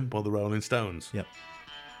Last Time by the Rolling Stones. Yep.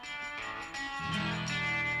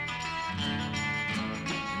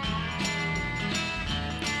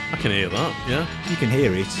 I can hear that, yeah? You can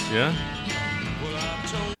hear it. Yeah.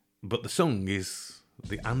 But the song is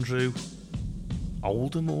the Andrew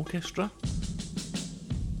Oldham Orchestra.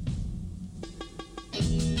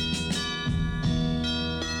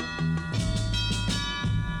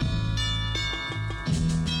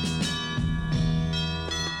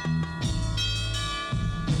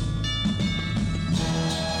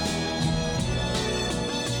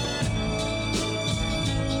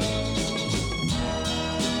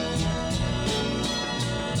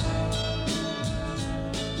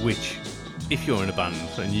 Which, if you're in a band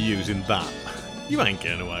and you're using that, you ain't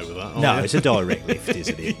getting away with that, are No, you? it's a direct lift,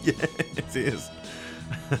 isn't it? Yeah, it is.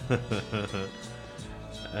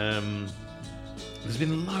 There's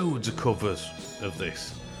been loads of covers of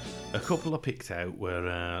this. A couple I picked out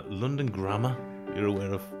were London Grammar. You're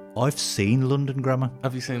aware of? I've seen London Grammar.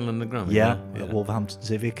 Have you seen London Grammar? Yeah, at Wolverhampton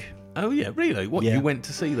Civic. Oh yeah, really? What, Yeah. you went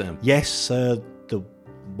to see them? Yes, the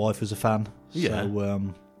wife was a fan. Yeah. So,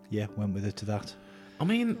 went with her to that. I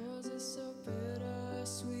mean,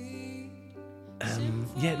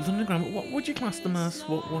 yeah, London Grammar. What would you class them as?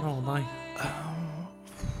 What are they? I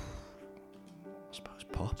suppose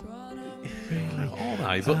pop. Are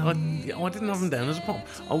they? But I didn't have them down as a pop.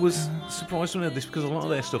 I was surprised when I heard this because a lot of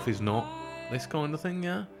their stuff is not this kind of thing,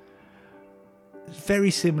 yeah? Very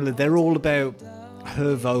similar. They're all about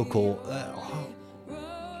her vocal.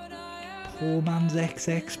 Poor Man's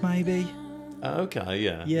XX, maybe? Okay,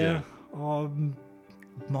 yeah. Yeah.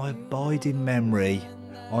 My abiding memory.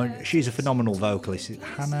 She's a phenomenal vocalist.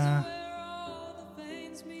 Hannah,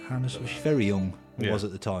 she's very young, Yeah. was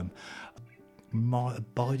at the time. My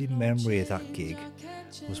abiding memory of that gig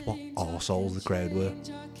was what arseholes the crowd were.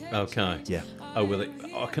 Okay. Yeah. Oh, well,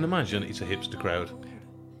 I can imagine it's a hipster crowd.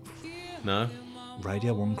 No?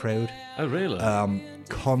 Radio 1 crowd. Oh, really?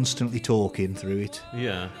 Constantly talking through it.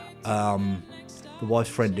 yeah. The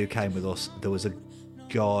wife's friend who came with us, there was a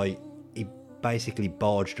guy, he basically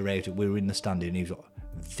barged her out. We were in the stand and he was like,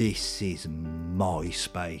 this is my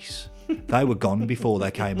space. They were gone before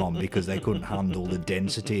they came on because they couldn't handle the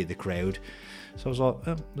density of the crowd. So I was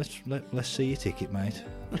like, let's see your ticket, mate.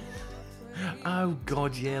 Oh,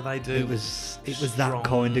 God, yeah, they do. It was that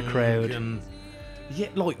kind of crowd. And, yeah,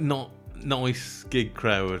 like, not nice gig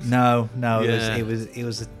crowd. No, Yeah. it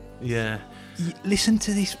was. Yeah. You listen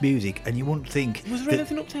to this music and you wouldn't think Was there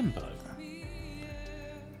anything up-tempo?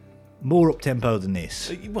 more up tempo than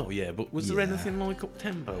this. Well, yeah, but was there Yeah. anything like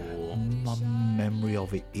up-tempo or... My memory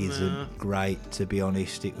of it isn't No. great, to be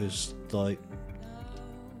honest. It was like,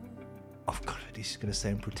 I've got it. This is going to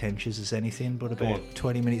sound pretentious as anything, but Go about on.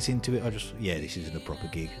 20 minutes into it, this isn't a proper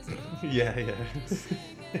gig. Yeah.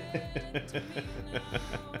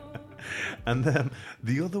 And then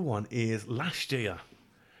the other one is last year,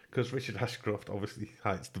 because Richard Ashcroft obviously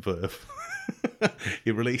hates the birth. He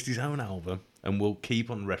released his own album, and we'll keep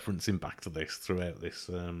on referencing back to this throughout this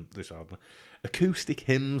this album. Acoustic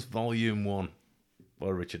Hymns Volume 1 by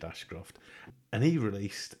Richard Ashcroft. And he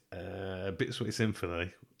released Bittersweet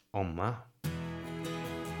Symphony on that.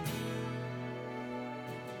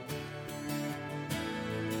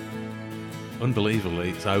 Unbelievably,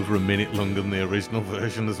 it's over a minute longer than the original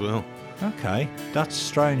version as well. Okay, that's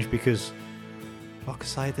strange because, like I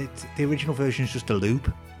say, the original version is just a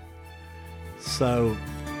loop. So,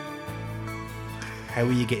 how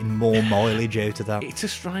are you getting more mileage out of that? It's a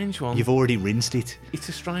strange one. You've already rinsed it. It's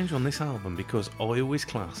a strange one, this album, because I always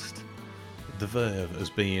classed The Verve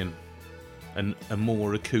as being and a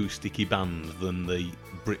more acoustic-y band than the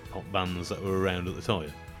Britpop bands that were around at the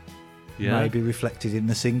time. Yeah. Maybe reflected in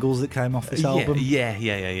the singles that came off this album.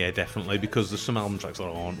 Yeah, definitely. Because there's some album tracks that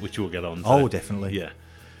aren't, which we'll get on to. Oh, definitely. Yeah.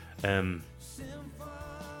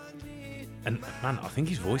 And man, I think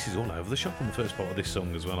his voice is all over the shop on the first part of this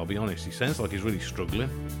song as well. I'll be honest, he sounds like he's really struggling.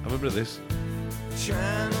 Have a bit of this.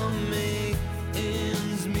 Trying to make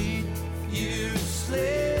ends meet. You're a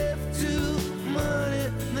slave to money,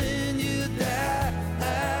 then you die.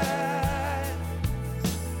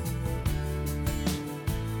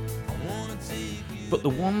 I wanna take you. But the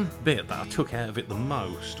one bit that I took out of it the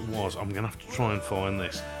most was, I'm going to have to try and find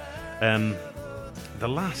this. The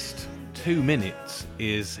last 2 minutes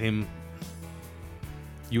is him,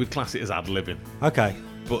 you would class it as ad-libbing. Okay.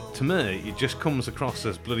 But to me, it just comes across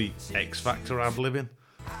as bloody X Factor ad-libbing.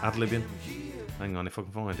 Ad-libbing. Hang on, if I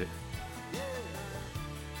can find it.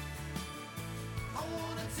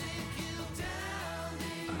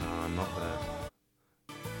 Ah, not there.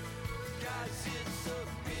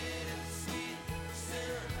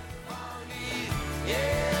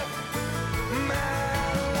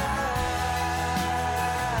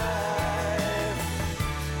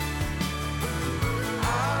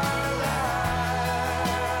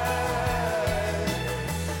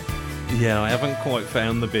 Yeah, I haven't quite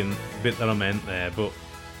found the bit that I meant there, but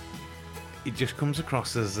it just comes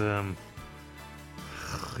across as, you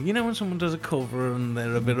know when someone does a cover and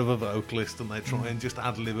they're a bit of a vocalist and they try and just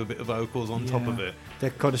ad-lib a bit of vocals on top of it.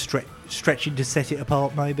 They're kind of stretching to set it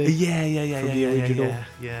apart, maybe. Yeah, From the original.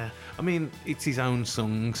 yeah. I mean, it's his own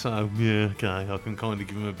song, so yeah, okay, I can kind of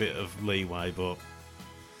give him a bit of leeway, but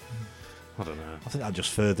I don't know. I think that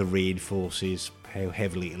just further reinforces how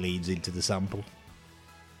heavily it leads into the sample.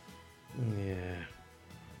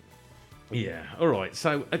 Yeah. All right.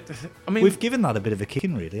 So, I mean, We've given that a bit of a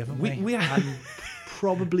kicking, really, haven't we? we have. And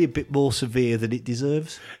probably a bit more severe than it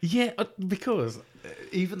deserves. Yeah, because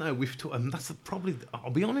even though we've talked, and that's probably,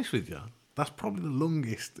 I'll be honest with you, that's probably the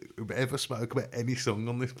longest we've ever spoke about any song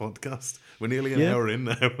on this podcast. We're nearly an hour in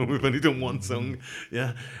now, and we've only done one song.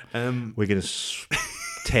 Yeah. We're going to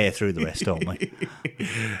tear through the rest, aren't we?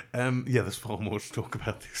 Yeah, there's far more to talk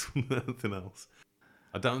about this one than anything else.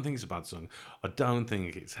 I don't think it's a bad song. I don't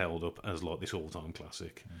think it's held up as like this all-time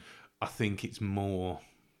classic. I think it's more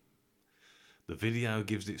the video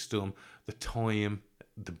gives it some, the time,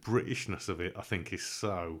 the Britishness of it, I think is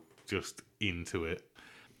so just into it.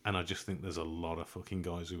 And I just think there's a lot of fucking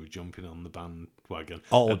guys who are jumping on the bandwagon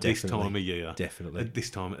at this time of year. Definitely. At this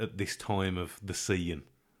time of the scene.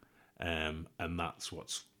 And that's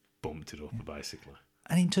what's bumped it up, basically.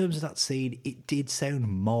 And in terms of that scene, it did sound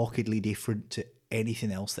markedly different to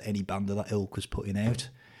anything else that any band of that ilk was putting out,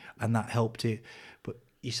 and that helped it. But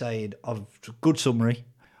you said, good summary.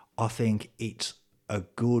 I think it's a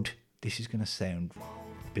good, this is going to sound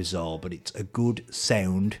bizarre, but it's a good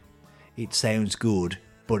sound. It sounds good,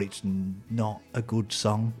 but it's not a good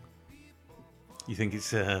song. You think it's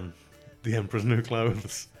The Emperor's New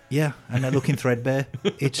Clothes? Yeah, and they're looking threadbare.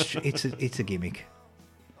 It's a gimmick.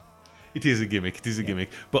 It is a gimmick.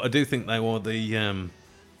 But I do think they were the,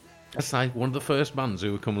 I say, one of the first bands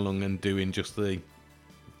who would come along and doing just the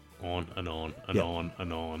on and on and on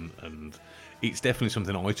and on. And it's definitely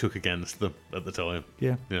something I took against them at the time.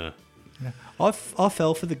 Yeah. I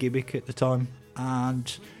fell for the gimmick at the time,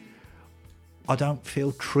 and I don't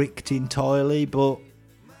feel tricked entirely, but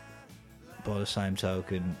by the same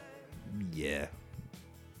token,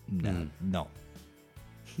 not.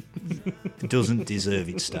 It doesn't deserve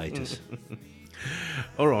its status.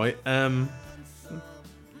 All right,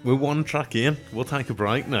 we're one track in. We'll take a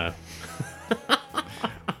break now.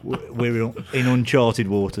 We're in uncharted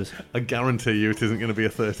waters. I guarantee you it isn't going to be a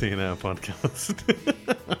 13-hour podcast.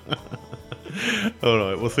 All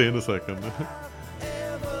right, we'll see you in a second.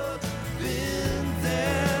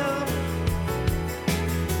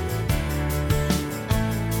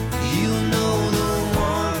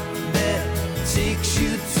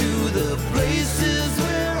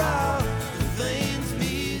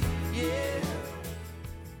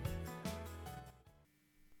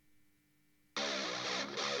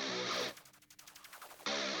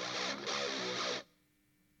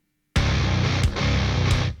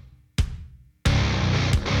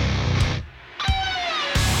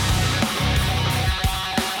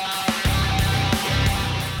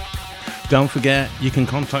 Don't forget, you can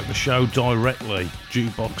contact the show directly,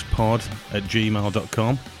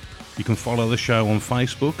 jukeboxpod@gmail.com. You can follow the show on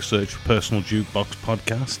Facebook, search for Personal Jukebox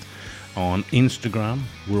Podcast. On Instagram,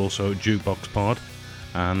 we're also at JukeboxPod.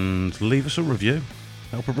 And leave us a review.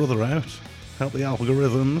 Help a brother out. Help the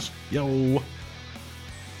algorithms. Yo!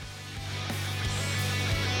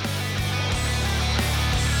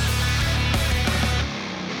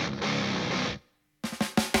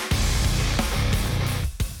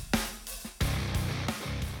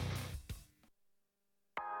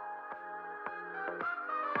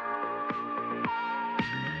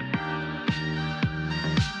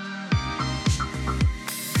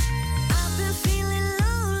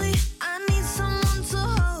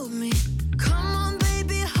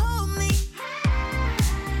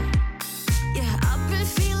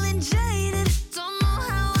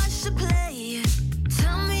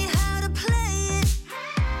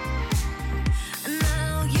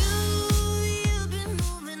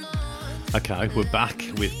 Okay, we're back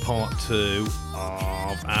with part 2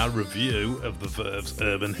 of our review of the Verve's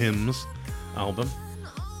Urban Hymns album.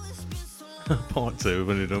 Part 2, we've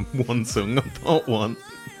only done one song on part 1.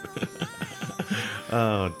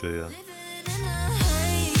 Oh dear.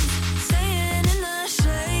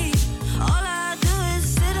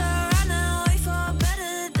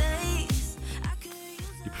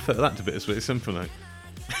 You prefer that to Bittersweet Symphony?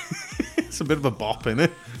 It's a bit of a bop, isn't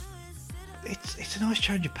it? It's a nice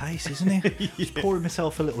change of pace, isn't it? Just pouring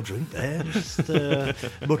myself a little drink there, just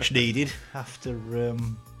much needed after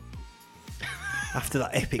that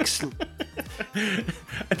epic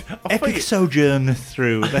sojourn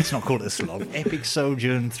through. Let's not call it a slog. Epic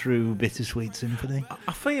sojourn through Bittersweet Symphony.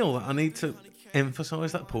 I feel that I need to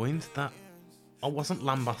emphasise that point that I wasn't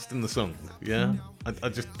lambasting the song. Yeah, I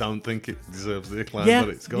just don't think it deserves the acclaim that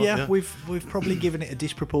it's got. Yeah, we've probably given it a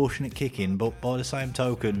disproportionate kick in, but by the same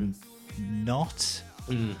token, not.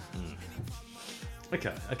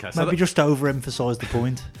 Okay. So maybe just overemphasise the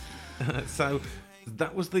point. So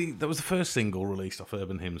that was the first single released off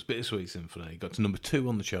Urban Hymns, Bittersweet Symphony. Got to number 2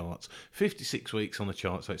 on the charts, 56 weeks on the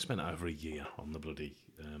charts, so it spent over a year on the bloody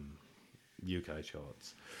UK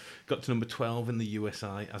charts. Got to number 12 in the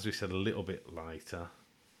USA, as we said a little bit later.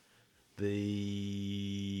 Was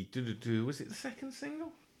it the second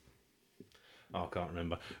single? Oh, I can't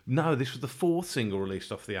remember. No, this was the 4th single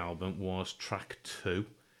released off the album, was track 2.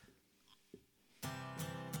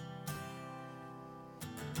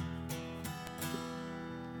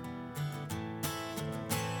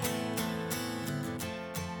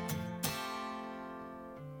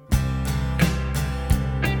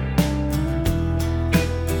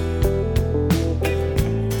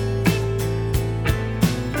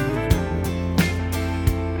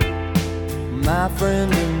 My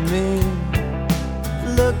friend and me,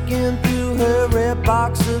 looking through her red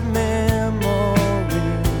box of memories,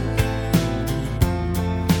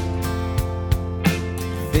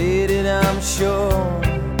 faded I'm sure,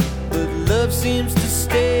 but love seems to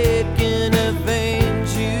stick in her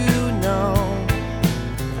veins, you know.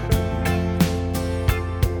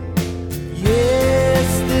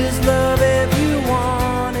 Yes, there's love if you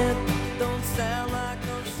want it, don't sound like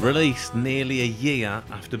no. Released nearly a year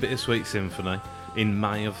after Bittersweet Symphony in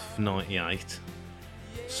May of '98.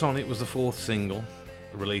 Sonnet was the 4th single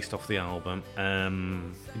released off the album.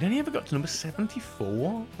 It only ever got to number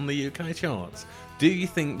 74 on the UK charts. Do you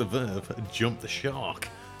think the Verve had jumped the shark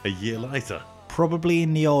a year later? Probably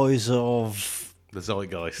in the eyes of The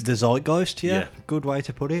Zeitgeist. the zeitgeist. Yeah, Yeah. good way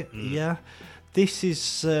to put it. Yeah, this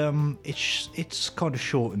is it's kind of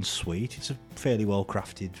short and sweet. It's a fairly well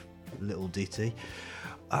crafted little ditty.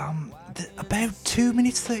 About 2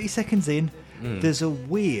 minutes 30 seconds in, there's a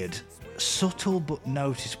weird, subtle but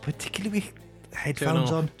noticed, particularly with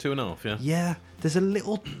headphones on. 2.5, yeah. Yeah, there's a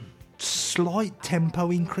little slight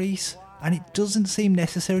tempo increase, and it doesn't seem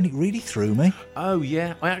necessary, and it really threw me. Oh,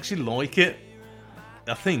 yeah, I actually like it.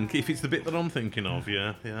 I think, if it's the bit that I'm thinking of,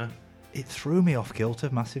 yeah. It threw me off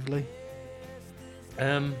kilter massively.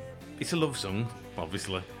 It's a love song,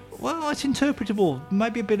 obviously. Well, it's interpretable.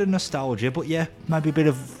 Maybe a bit of nostalgia, but yeah, maybe a bit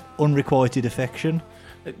of unrequited affection.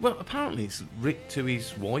 Well, apparently it's written to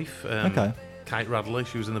his wife, Okay. Kate Radley.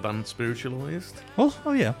 She was in the band Spiritualised.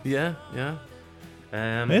 Oh yeah. Yeah.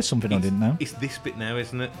 There's something I didn't know. It's this bit now,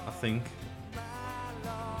 isn't it? I think.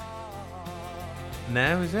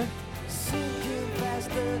 Now, is it?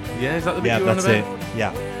 Yeah, is that the bit Yeah, you're on that's about? it.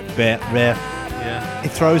 Yeah, rare. Yeah.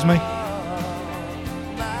 It throws me.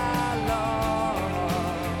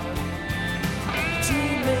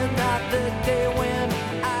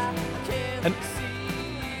 And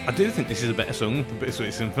I do think this is a better song than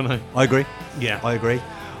Bittersweet Symphony. I agree. Yeah. I agree.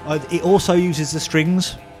 It also uses the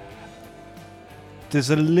strings. There's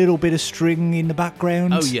a little bit of string in the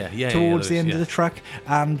background. Oh, yeah, towards the there is, end yeah. of the track.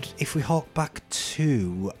 And if we hark back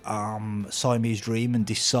to Siamese Dream and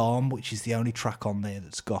Disarm, which is the only track on there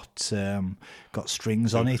that's got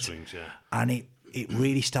strings on it, Strings, yeah. and it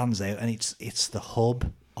really stands out. And it's the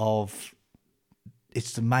hub of,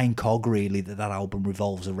 it's the main cog really that album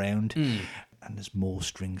revolves around. And there's more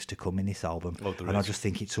strings to come in this album. Oh, there and I is. just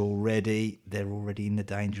think they're already in the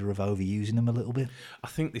danger of overusing them a little bit. I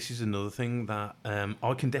think this is another thing that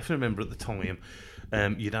I can definitely remember at the time.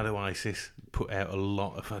 You'd had Oasis put out a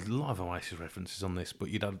lot of Oasis references on this, but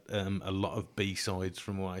you'd had a lot of B-sides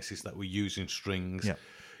from Oasis that were using strings. Yeah.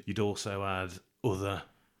 You'd also had other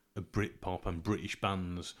Britpop and British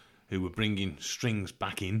bands who were bringing strings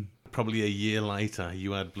back in. Probably a year later,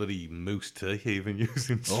 you had bloody Moose T even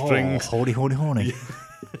using strings. Oh, horny.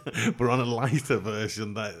 But on a later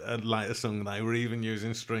version, a later song, they were even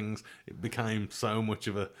using strings. It became so much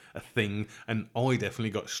of a thing, and I definitely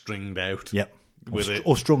got stringed out. Yep. With it.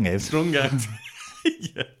 Or strung out. Strung out.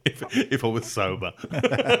 Yeah, if I was sober.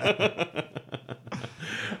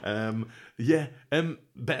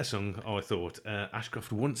 Better song, I thought.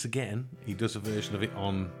 Ashcroft, once again, he does a version of it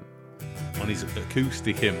on his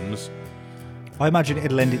acoustic hymns. I imagine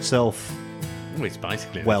it'd lend itself. Well, it's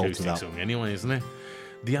basically an Well, to acoustic that. song anyway, isn't it?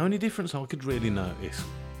 The only difference I could really notice,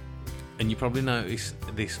 and you probably notice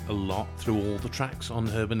this a lot through all the tracks on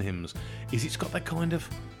Urban Hymns, is it's got that kind of,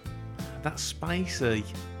 that spacey,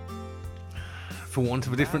 for want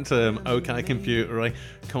of a different term, OK computery,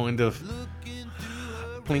 kind of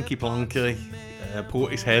plinky plonky,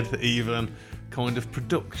 Portishead even, kind of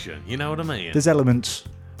production, you know what I mean? There's elements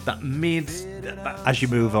That mid, as you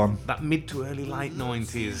move on. that mid to early late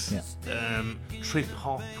 90s trip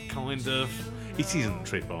hop kind of. It isn't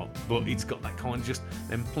trip hop, but it's got that kind of just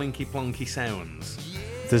them plinky plonky sounds.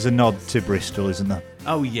 There's a nod to Bristol, isn't there?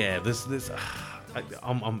 Oh yeah, there's.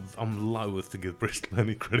 I'm loath to give Bristol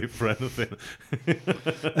any credit for anything.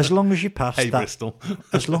 As long as you pass Hey that, Bristol.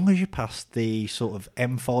 as long as you pass the sort of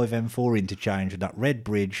M5, M4 interchange with that red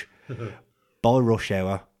bridge by rush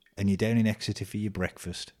hour, and you're down in Exeter for your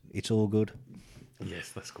breakfast, it's all good. Yes,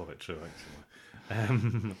 that's quite true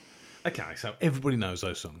actually. Okay, so everybody knows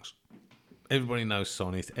those songs. Everybody knows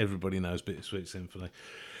Sonnet. Everybody knows Bittersweet Symphony.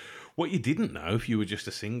 What you didn't know, if you were just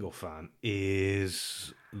a single fan,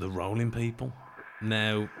 is the Rolling People.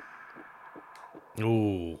 Now,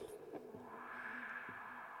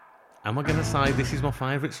 am I going to say this is my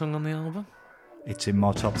favourite song on the album? It's in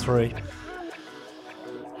my top 3.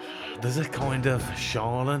 There's a kind of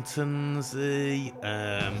charlatans-y,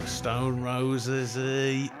 Stone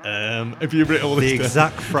Roses-y. Have you written all The this down?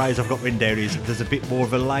 exact phrase I've got written down is there's a bit more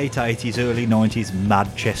of a late 80s, early 90s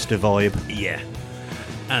Manchester vibe. Yeah.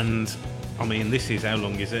 And, I mean, this is, how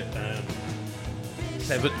long is it?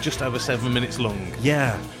 Just over 7 minutes long.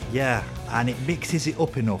 Yeah. And it mixes it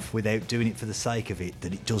up enough without doing it for the sake of it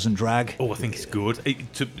that it doesn't drag. Oh, I think it's good.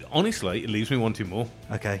 Honestly, it leaves me wanting more.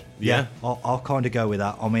 Okay. Yeah. I'll kind of go with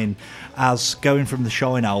that. I mean, as going from the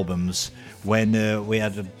Shine albums, when we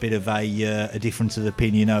had a bit of a difference of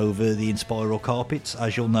opinion over the Inspiral Carpets,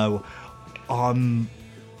 as you'll know, I'm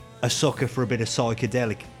a sucker for a bit of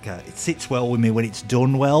psychedelic. It sits well with me when it's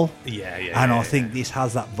done well. Yeah. And I think this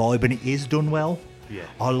has that vibe, and it is done well. Yeah.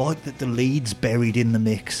 I like that the lead's buried in the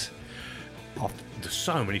mix. There's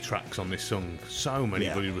so many tracks on this song. So many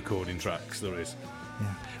Yeah. bloody recording tracks there is.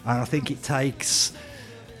 Yeah. And I think it takes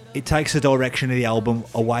the direction of the album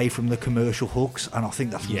away from the commercial hooks, and I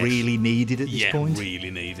think that's Yes. really needed at this point.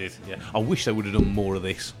 Really needed. Yeah. I wish they would have done more of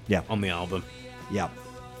this on the album. Yeah.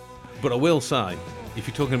 But I will say, if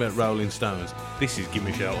you're talking about Rolling Stones, this is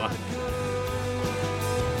Gimme Shelter.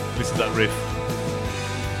 Listen to that riff.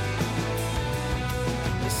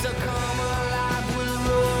 So come alive with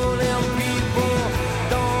rolling people.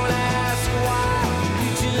 Don't ask why,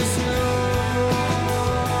 you just know.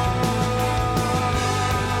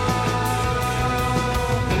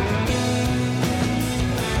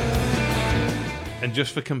 And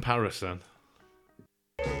just for comparison,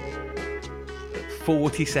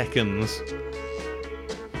 40 seconds.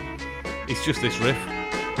 It's just this riff.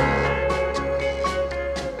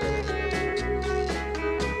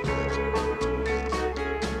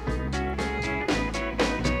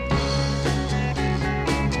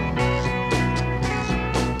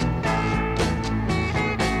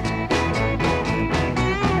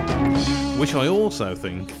 Which I also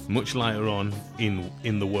think, much later on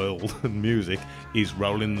in the world and music, is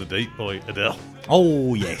Rolling in the Deep by Adele.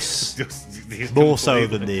 Oh, yes. Just More so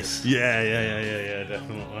completely- than this. Yeah,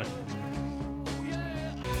 definitely.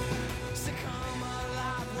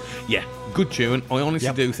 Yeah, good tune. I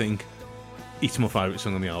honestly do think it's my favourite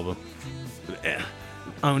song on the album.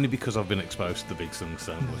 Only because I've been exposed to the big songs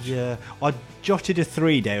so much. Yeah, I jotted a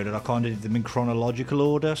 3 down and I kind of did them in chronological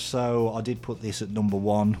order, so I did put this at number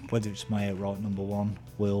 1. Whether it's my outright number 1,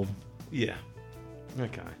 we'll Yeah.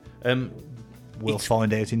 Okay. we'll It's-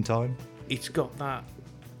 find out in time. It's got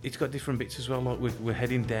different bits as well. Like we're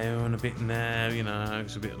heading down a bit now, you know.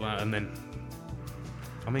 It's a bit like, and then,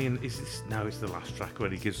 I mean, it's the last track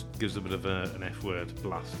where he gives a bit of an F word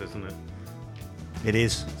blast, isn't it? It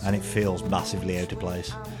is, and it feels massively out of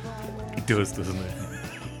place. It does, doesn't it?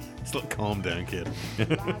 It's like, calm down, kid.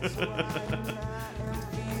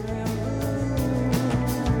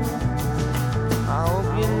 I hope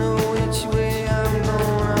you know which way I'm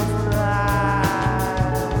gonna fly.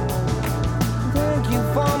 Thank you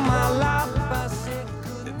for my life. I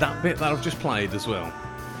said That bit that I've just played as well,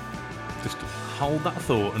 just hold that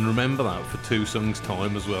thought and remember that for 2 songs'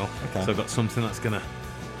 time as well. Okay. So I've got something that's going to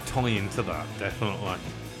tie into that, definitely.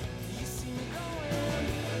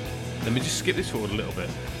 Let me just skip this forward a little bit.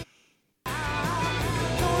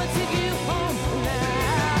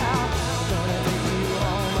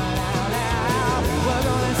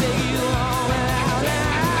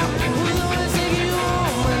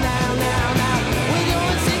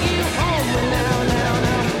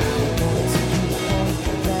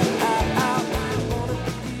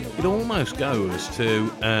 It almost goes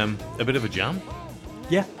to a bit of a jam.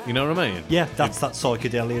 Yeah. You know what I mean? Yeah, that's that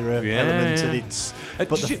psychedelia Yeah, element, yeah. and it's.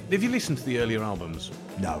 But Have you listened to the earlier albums?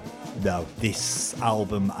 no. This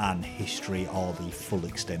album and history are the full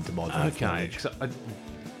extent of my Okay. knowledge. 'Cause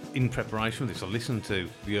in preparation for this, I listened to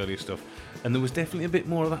the earlier stuff, and there was definitely a bit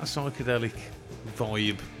more of that psychedelic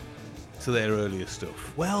vibe to their earlier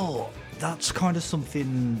stuff. Well, that's kind of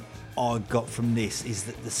something I got from this, is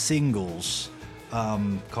that the singles,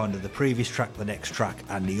 kind of the previous track, the next track,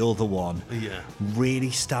 and the other one, Yeah.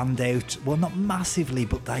 really stand out. Well, not massively,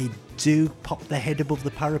 but they do pop their head above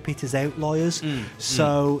the parapet as outliers.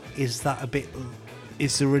 So is that a bit...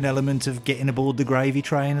 Is there an element of getting aboard the gravy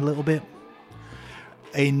train a little bit?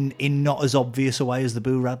 In not as obvious a way as the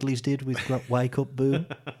Boo Radleys did with Wake Up Boo?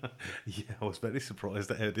 Yeah, I was very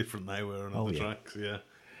surprised at how different they were on Oh, other yeah. tracks.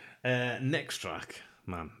 Yeah. Next track,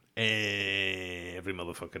 man. Every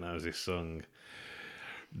motherfucker knows this song.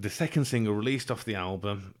 The second single released off the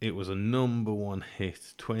album, it was a #1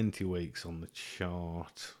 hit, 20 weeks on the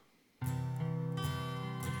chart.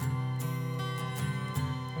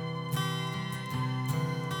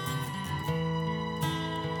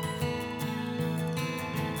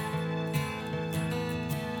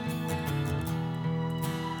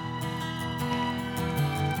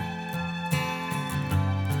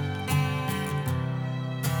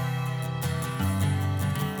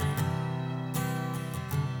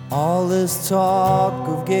 All this talk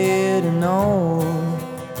of getting old,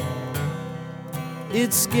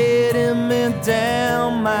 it's getting me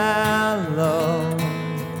down, my love,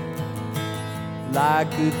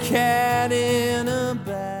 like a cat in a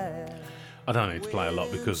bag. I don't need to play a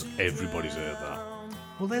lot because everybody's heard that.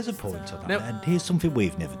 Well, there's a point on that, Now- and here's something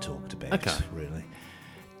we've never talked about, Okay. really.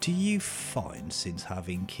 Do you find, since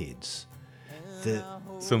having kids, that,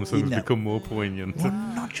 Some songs know- become more poignant. well,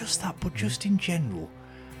 not just that, but just in general,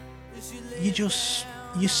 you're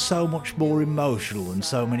so much more emotional and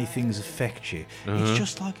so many things affect you. It's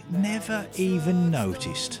just like never even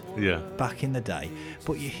noticed Yeah. back in the day.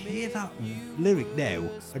 But you hear that lyric now,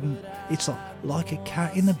 and it's like a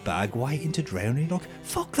cat in the bag waiting to drown. And you're like,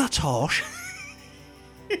 fuck, that's harsh.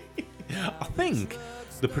 I think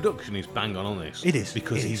the production is bang on this. It is,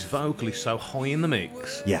 because it his is. vocal is so high in the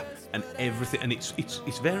mix. Yeah. And everything, and it's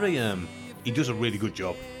very he does a really good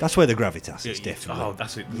job. That's where the gravitas is, Yeah, definitely. Oh,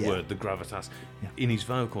 that's it. The Yeah. word, the gravitas. Yeah. In his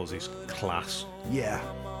vocals is class. Yeah.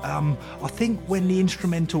 I think when the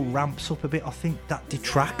instrumental ramps up a bit, I think that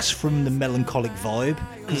detracts from the melancholic vibe.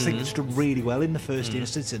 Because I think it's done really well in the first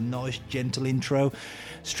instance. A nice, gentle intro.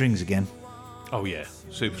 Strings again. Oh yeah,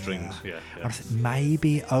 super strings. Yeah. And I think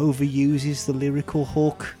maybe it overuses the lyrical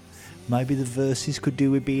hook. Maybe the verses could do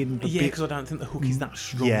with being a Yeah, bit... because I don't think the hook is that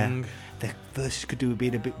strong. Yeah, the verses could do with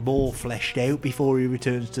being a bit more fleshed out before he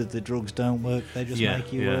returns to the drugs don't work. They just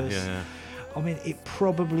make you worse. Yeah. I mean, it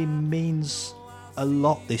probably means a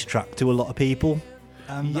lot, this track, to a lot of people.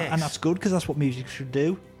 And, Yes. and that's good, because that's what music should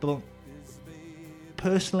do. But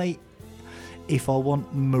personally, if I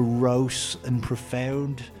want morose and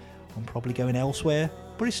profound, I'm probably going elsewhere.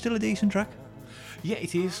 But it's still a decent track. Yeah,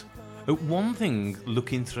 it is. One thing,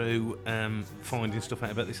 looking through, finding stuff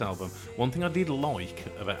out about this album, one thing I did like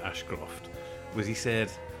about Ashcroft was he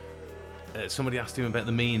said, somebody asked him about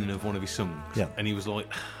the meaning of one of his songs, Yeah. and he was like,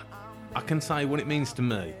 I can say what it means to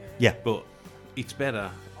me, Yeah. but it's better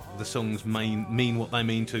the songs mean what they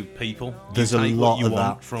mean to people. You There's a take what lot you of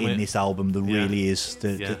want that from in it. this album. There Yeah. really is.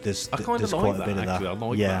 Yeah. There's I kinda there's like quite a that, bit of that. actually. I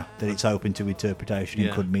like yeah, that. it's open to interpretation. Yeah.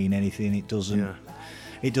 It could mean anything. It doesn't. Yeah.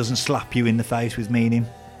 It doesn't slap you in the face with meaning.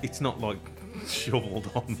 It's not like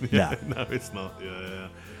shoveled on. No. No, it's not.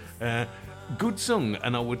 Yeah. Good song,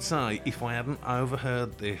 and I would say if I hadn't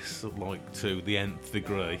overheard this like to the nth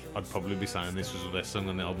degree, I'd probably be saying this was the best song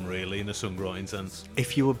on the album, really, in a songwriting sense.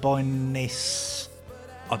 If you were buying this,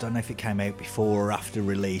 I don't know if it came out before or after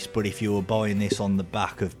release, but if you were buying this on the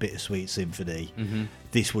back of Bittersweet Symphony,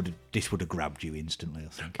 this would have grabbed you instantly, I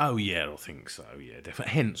think. Oh yeah, I think so. Yeah,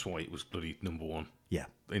 definitely. Hence why it was bloody #1 Yeah.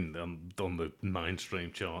 on the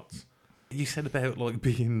mainstream charts. You said about like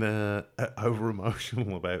being over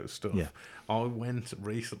emotional about stuff. Yeah. I went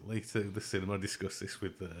recently to the cinema. I discussed this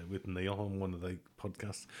with Neil on one of the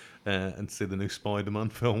podcasts, and see the new Spider-Man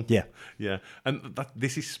film. Yeah. Yeah, and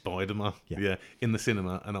this is Spider-Man. Yeah. In the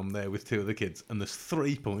cinema, and I'm there with two other kids, and there's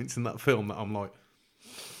 3 points in that film that I'm like,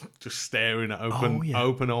 just staring at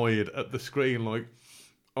open-eyed at the screen, like,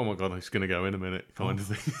 oh my god, it's going to go in a minute, kind of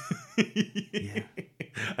thing. Yeah.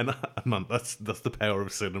 And man, that's the power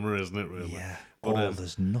of cinema, isn't it? Really. Yeah. But,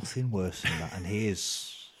 There's nothing worse than that. And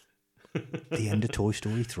here's the end of Toy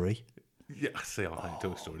Story 3. Yeah, I see. I hate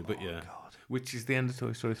Toy Story, but yeah. God. Which is the end of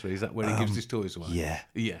Toy Story 3? Is that where he gives his toys away? Yeah.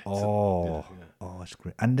 Yeah. Oh, it's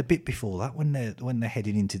great. And the bit before that, when they're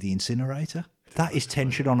heading into the incinerator, that is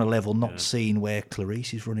tension on a level not seen where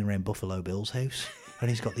Clarice is running around Buffalo Bill's house and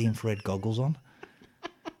he's got the infrared goggles on.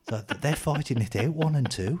 So they're fighting it out, 1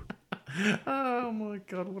 and 2. Oh my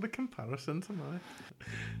god, what a comparison to make.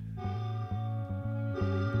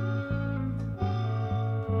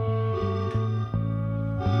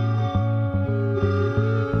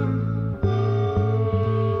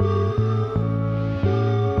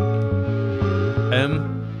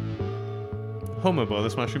 Hummer by the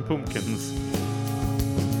Smashing Pumpkins.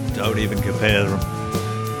 Don't even compare them.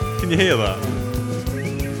 Can you hear that?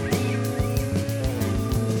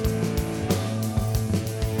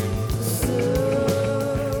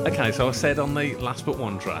 Okay, so I said on the Last But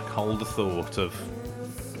One track, hold the thought of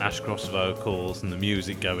Ashcroft's vocals and the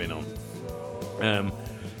music going on.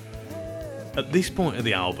 At this point of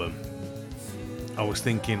the album, I was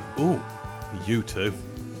thinking, ooh, U2.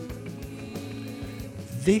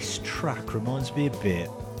 This track reminds me a bit,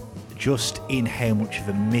 just in how much of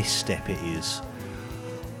a misstep it is,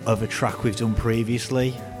 of a track we've done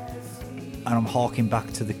previously. And I'm harking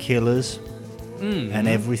back to The Killers. And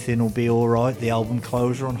Everything Will Be Alright, the album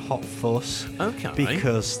closer on Hot Fuss. Okay.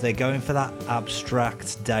 Because they're going for that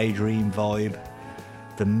abstract daydream vibe.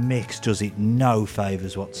 The mix does it no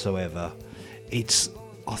favours whatsoever.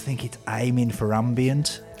 I think it's aiming for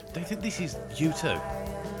ambient. Do you think this is U2?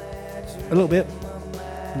 A little bit.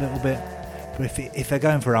 But if they're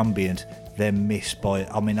going for ambient, they're missed by...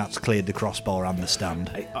 I mean, that's cleared the crossbar and the stand.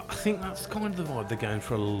 I think that's kind of the vibe they're going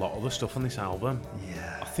for a lot of the stuff on this album.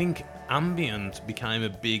 Yeah. I think ambient became a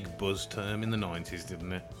big buzz term in the 90s,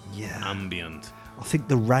 didn't it? Yeah. Ambient. I think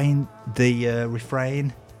the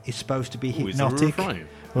refrain is supposed to be Oh, is there a hypnotic. refrain?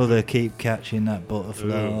 Well, they keep catching that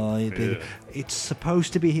butterfly. Yeah. It's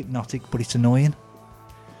supposed to be hypnotic, but it's annoying.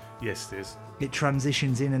 Yes, it is. It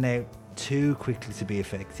transitions in and out too quickly to be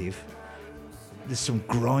effective. There's some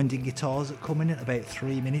grinding guitars that come in at about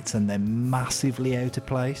 3 minutes and they're massively out of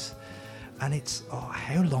place. And it's,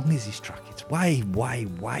 how long is this track? It's way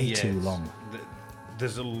too long.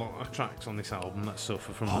 There's a lot of tracks on this album that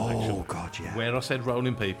suffer from Oh, direction. God, yeah. Where I said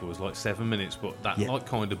Rolling People was like 7 minutes, but that Yeah. like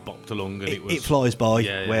kind of bopped along and It was... flies by,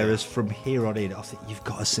 Yeah, yeah. whereas from here on in, I think you've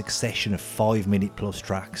got a succession of 5 minute plus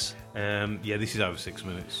tracks. Yeah, this is over 6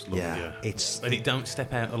 minutes long, Yeah, and it don't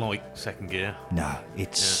step out of like second gear. No,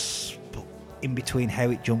 it's but in between how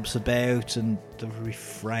it jumps about and the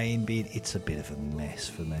refrain being, it's a bit of a mess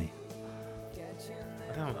for me.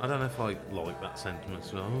 I don't know if I like that sentiment.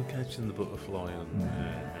 So, catching the butterfly, and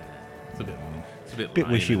it's a bit Bit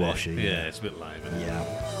lame, wishy-washy, isn't it? yeah. Yeah, it's a bit lame. Isn't it? Yeah.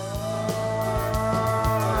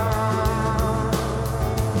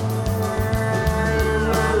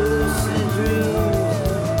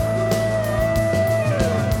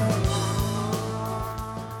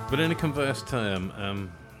 But in a converse term,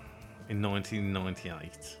 in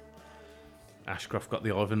 1998, Ashcroft got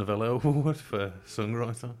the Ivor Novello Award for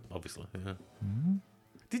songwriter. Obviously, yeah. Mm-hmm.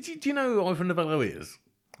 Do you know who Ivor Novello is?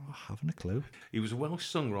 I haven't a clue. He was a Welsh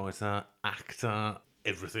songwriter, actor,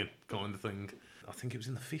 everything kind of thing. I think it was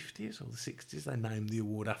in the 50s or the 60s they named the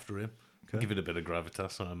award after him. Okay. Give it a bit of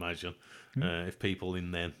gravitas, I imagine. If people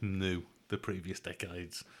in there knew the previous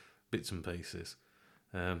decades, bits and pieces.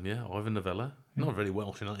 Yeah, Ivor Novello. Not a very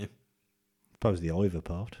Welsh name. Suppose the Ivor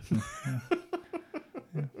part. Yeah.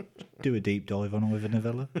 Do a deep dive on Ivor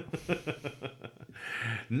Novello.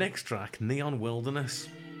 Next track, Neon Wilderness.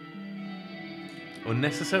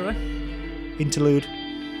 Unnecessary? Interlude.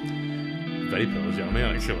 Very Pearl Jammy,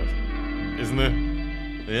 actually. Isn't it?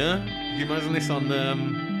 Yeah? Can you imagine this on,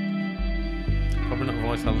 probably not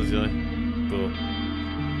Vitalogy, but...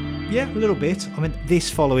 Yeah, a little bit. I mean,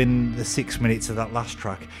 this following the 6 minutes of that last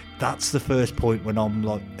track, that's the first point when I'm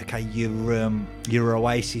like, okay, your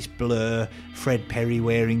Oasis, Blur, Fred Perry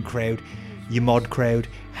wearing crowd, your mod crowd,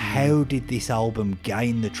 how did this album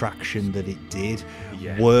gain the traction that it did?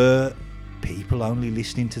 Yeah. Were people only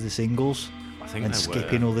listening to the singles I think and they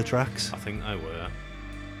skipping were. all the tracks? I think they were.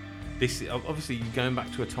 This obviously you're going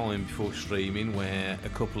back to a time before streaming where a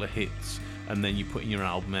couple of hits and then you're putting your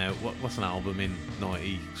album out. What's an album in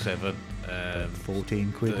 '97?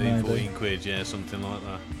 14 quid, 13, maybe. 14 quid, yeah, something like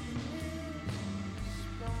that.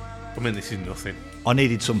 I mean, this is nothing. I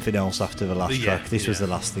needed something else after the last Yeah, track. This was yeah.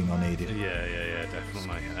 the last thing I needed. Yeah,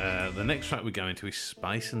 definitely. The next track we're going to is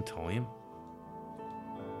Space and Time.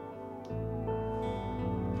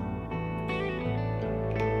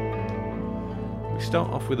 We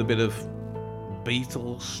start off with a bit of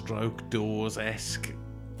Beatles stroke Doors-esque.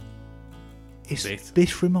 bit.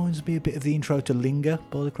 This reminds me a bit of the intro to Linger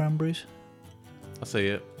by the Cranberries. I see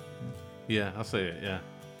it. Yeah, I see it, yeah.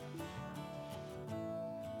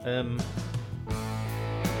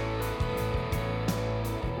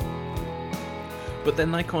 But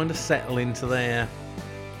then they kind of settle into their...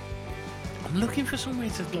 I'm looking for somewhere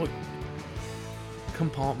to, like,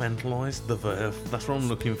 compartmentalise the Verve. That's what I'm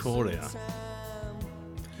looking for here.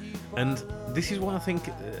 And this is why I think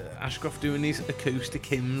Ashcroft doing these acoustic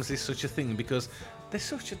hymns is such a thing, because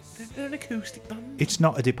they're an acoustic band. It's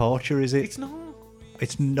not a departure, is it? It's not.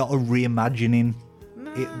 It's not a reimagining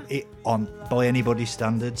No. it on by anybody's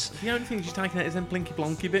standards. The only thing she's taking out is them blinky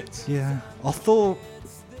blonky bits. Yeah, I thought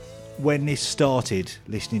when this started,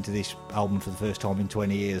 listening to this album for the first time in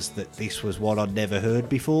 20 years, that this was what I'd never heard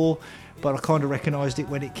before, but I kind of recognised it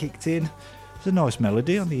when it kicked in. There's a nice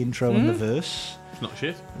melody on the intro and the verse. It's not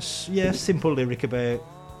shit. Yeah, simple lyric about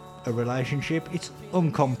a relationship. It's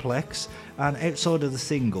uncomplex, and outside of the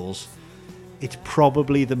singles, it's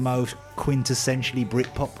probably the most quintessentially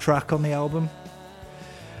Britpop track on the album.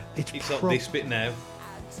 It's got this bit now.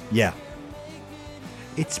 Yeah.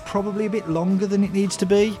 It's probably a bit longer than it needs to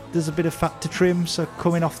be. There's a bit of fat to trim, so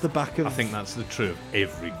coming off the back of... I think that's the true of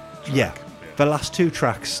every track. Yeah. The last two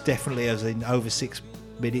tracks, definitely as in over 6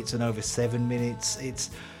 minutes and over 7 minutes.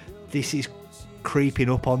 This is creeping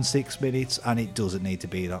up on 6 minutes, and it doesn't need to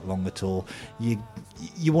be that long at all. You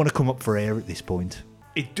want to come up for air at this point.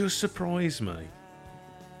 It does surprise me,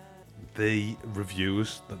 the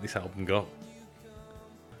reviews that this album got.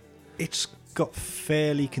 It's got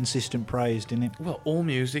fairly consistent praise, didn't it? Well,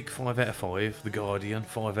 AllMusic, 5 out of 5. The Guardian,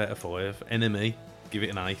 5 out of 5. NME, give it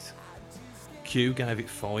an 8. Q gave it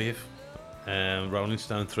 5. Rolling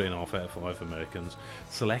Stone, 3.5 out of 5 Americans.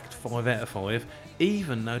 Select, 5 out of 5.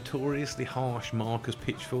 Even notoriously harsh Marcus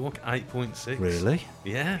Pitchfork, 8.6. Really?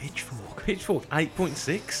 Yeah. Pitchfork,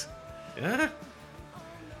 8.6. Yeah.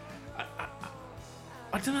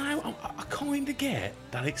 I don't know. I kind of get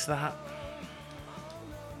that it's that.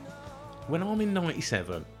 When I'm in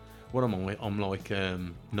 97, what am I? I'm like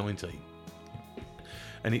 19.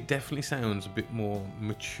 And it definitely sounds a bit more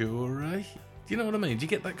mature-y. Do you know what I mean? Do you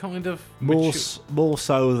get that kind of... More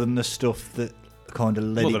so than the stuff that kind of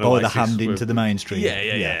let Well, it than by the Oasis hand into were- the mainstream.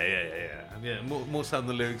 Yeah, more so than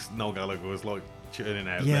the lyrics Noel Gallagher was like churning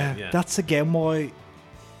out Yeah, there. Yeah, that's again why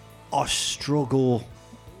I struggle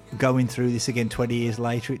going through this again 20 years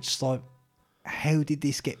later. It's like, how did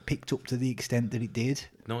this get picked up to the extent that it did?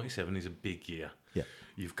 97 is a big year. Yeah.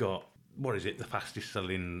 You've got, what is it, the fastest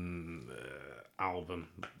selling album,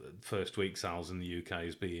 first week sales in the UK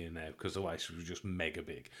is being now, because Oasis was just mega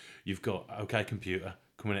big. You've got OK Computer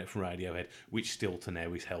coming out from Radiohead, which still to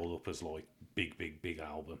now is held up as like big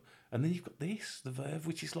album. And then you've got this, The Verve,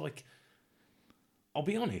 which is like, I'll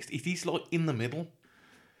be honest, it is like in the middle.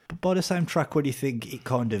 But by the same track, where do you think it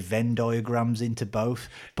kind of Venn diagrams into both?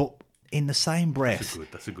 But in the same breath,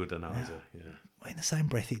 That's a good analogy, yeah. in the same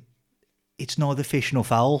breath, it's neither fish nor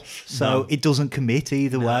fowl. So No. it doesn't commit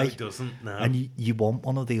either No, way. it doesn't, no. And you want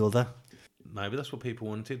one or the other. Maybe that's what people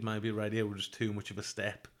wanted. Maybe radio was just too much of a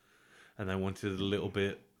step, and they wanted a little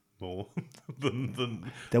bit more than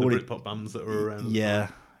They the wanted- Britpop bands that were around. Yeah.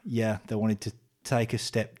 They wanted to take a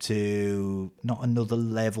step to not another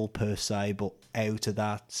level per se, but out of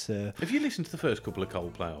that Have you listened to the first couple of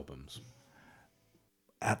Coldplay albums?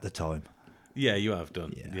 at the time. Yeah, you have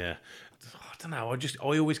done. Yeah. Yeah. I don't know.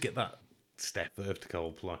 I always get that step Verve to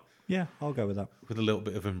Coldplay Yeah, I'll go with that. with a little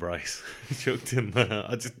bit of Embrace chucked in there.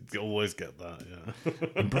 I just always get that. Yeah.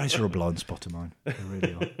 Embrace are a blind spot of mine. They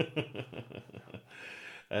really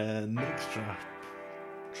are. Next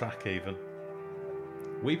track even.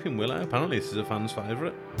 Weeping Willow. Apparently, this is a fan's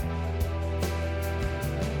favourite.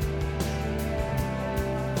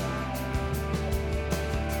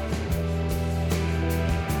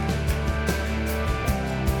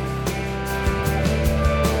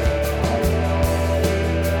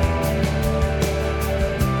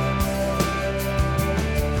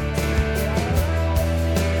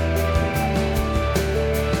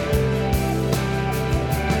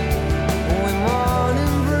 When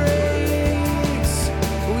morning breaks,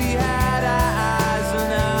 we had our eyes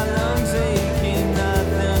on our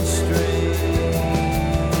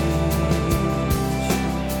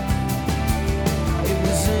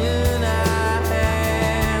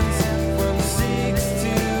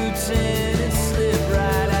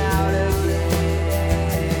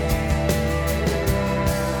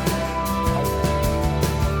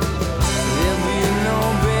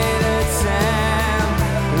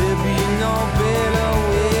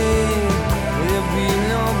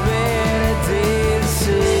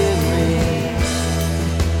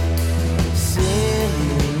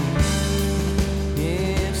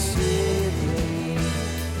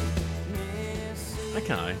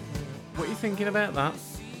Okay. What are you thinking about that?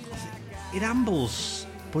 It ambles,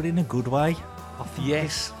 but in a good way. I think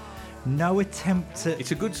Yes. no attempt to.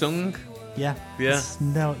 It's a good song. Yeah. Yeah.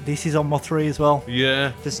 No, this is on my 3 as well.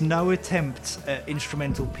 Yeah. There's no attempt at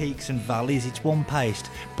instrumental peaks and valleys. It's one paced,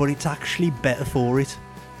 but it's actually better for it.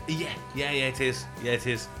 Yeah, it is. Yeah, it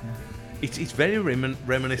is. It's very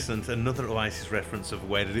reminiscent. Another Oasis reference of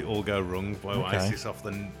 "Where Did It All Go Wrong" by Oasis off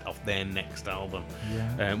their next album.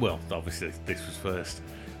 Yeah. Well, obviously this was first,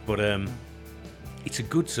 but it's a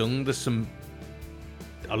good song. There's some.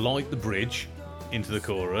 I like the bridge into the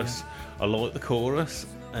chorus. I like the chorus.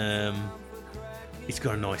 It's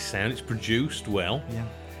got a nice sound. It's produced well. Yeah.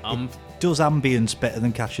 Does ambience better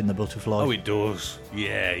than Catching the Butterfly? Oh, it does.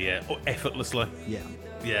 Yeah. Oh, effortlessly. Yeah.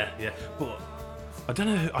 Yeah. But I don't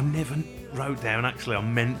know. I never wrote down. Actually, I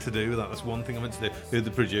meant to do that. That's one thing I meant to do. Who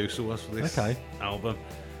the producer was for this album?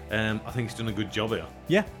 I think he's done a good job here.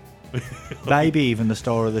 Yeah. Maybe even the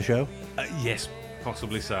star of the show. Yes,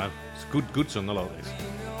 possibly so. It's a good song. I like this.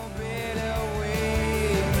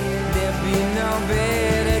 There'll be no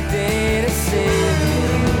better day to save you.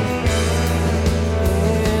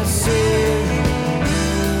 Yeah, save you.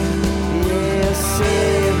 Yeah,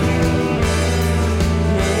 save you.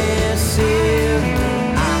 Yeah, save you.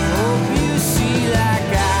 I hope you see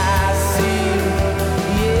like I see.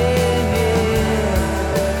 Yeah.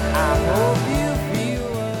 I hope you feel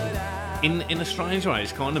what I In a strange way,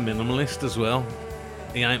 it's kind of minimalist as well.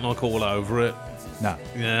 He ain't like all over it. No.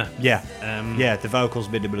 Yeah. Yeah. Yeah, the vocal's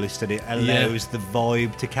minimalist and it allows the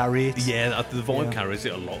vibe to carry it. the vibe carries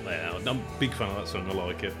it a lot there. I'm a big fan of that song. I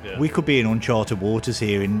like it. Yeah. We could be in uncharted waters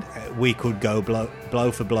here and we could go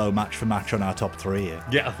blow for blow, match for match on our top 3 here.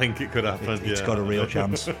 Yeah, I think it could happen. It's got a real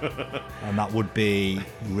chance. And that would be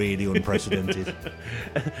really unprecedented.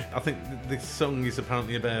 I think the song is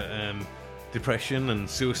apparently about depression and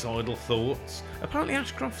suicidal thoughts. Apparently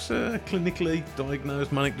Ashcroft's clinically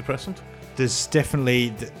diagnosed manic depressant. There's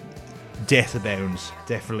definitely death abounds.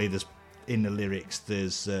 Definitely, there's in the lyrics.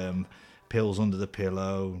 There's pills under the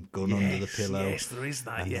pillow, gun under the pillow. Yes, there is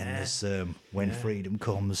that. And then there's when freedom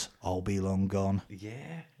comes, I'll be long gone.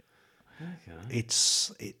 Yeah. Okay.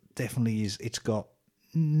 It definitely is. It's got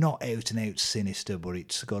not out and out sinister, but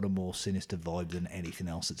it's got a more sinister vibe than anything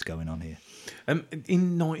else that's going on here.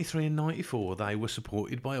 In 93 and 94, they were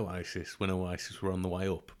supported by Oasis when Oasis were on the way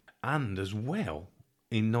up. And as well,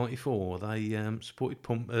 in 94, they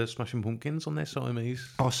supported Smashing Pumpkins on their Siamese.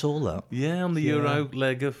 I saw that. Yeah, on the Euro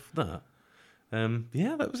leg of that.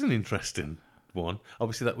 Yeah, that was an interesting one.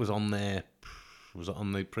 Obviously, that was on their... Was it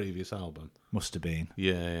on the previous album? Must have been.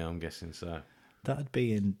 Yeah, I'm guessing so. That'd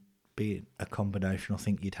be a combination I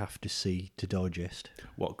think you'd have to see to digest.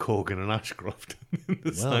 What, Corgan and Ashcroft in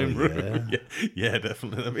the same room? Yeah,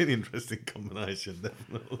 definitely. That'd be an interesting combination,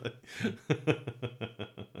 definitely.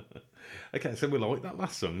 Okay, so we like that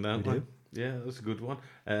last song, don't we? Do. Yeah, that was a good one.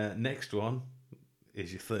 Next one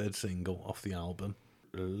is your third single off the album.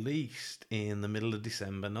 Released in the middle of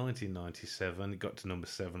December 1997. It got to number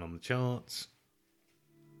 7 on the charts.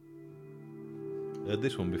 Heard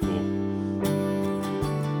this one before.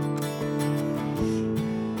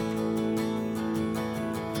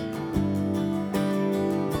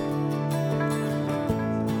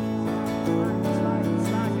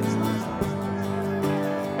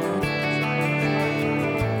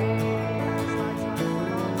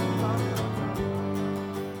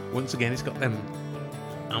 Once again, it's got them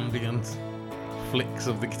ambient flicks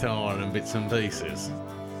of the guitar and bits and pieces.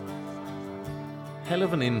 Hell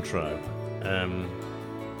of an intro.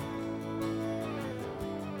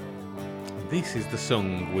 This is the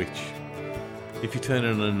song which, if you turn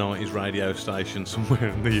on a 90s radio station somewhere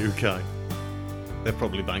in the UK, they're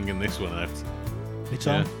probably banging this one out. It's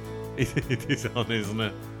on. It is on, isn't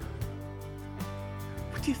it?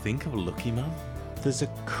 What do you think of Lucky Man? There's a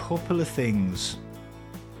couple of things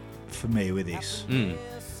for me with this. Mm.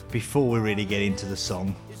 Before we really get into the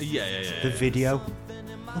song, Yeah. the video.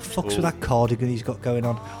 What the fuck's with that cardigan he's got going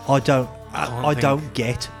on? I don't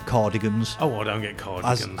get cardigans. Oh, I don't get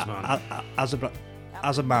cardigans, man. As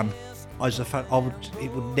a man, as a fan,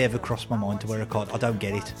 it would never cross my mind to wear a cardigan. I don't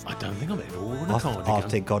get it. I don't think I've ever worn a cardigan. I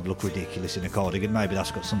think I'd look ridiculous in a cardigan. Maybe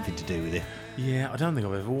that's got something to do with it. Yeah, I don't think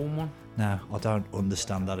I've ever worn one. No, I don't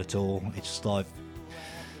understand that at all. It's just like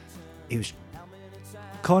it was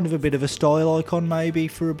kind of a bit of a style icon maybe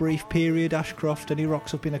for a brief period, Ashcroft, and he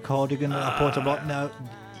rocks up in a cardigan. At that point I'm like, no,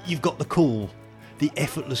 you've got the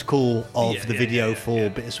effortless cool of the video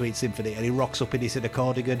for Bittersweet Symphony, and he rocks up in a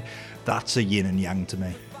cardigan. That's a yin and yang to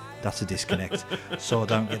me. That's a disconnect. So I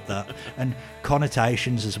don't get that. And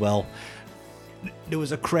connotations as well. there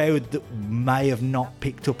was a crowd that may have not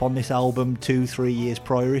picked up on this album 2-3 years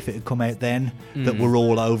prior if it had come out then, that were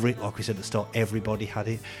all over it. Like we said at the start, everybody had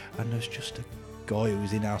it. And there's just a guy who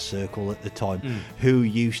was in our circle at the time who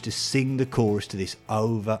used to sing the chorus to this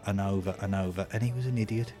over and over and over, and he was an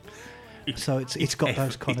idiot. So it's got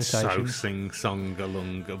those connotations. It's so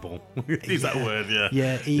sing-song-alongable. Is that a word? Yeah.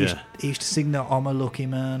 Yeah, he used to sing that "I'm a lucky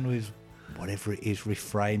man" with whatever it is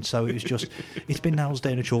refrain. So it was just, it's been nails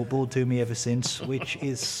down a chalkboard to me ever since, which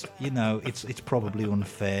is, it's probably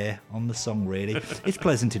unfair on the song, really. It's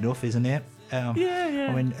pleasant enough, isn't it? Yeah.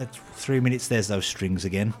 I mean, at 3 minutes, there's those strings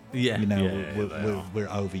again. Yeah. We're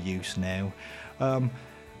overuse now.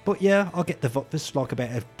 But yeah, I get there's like a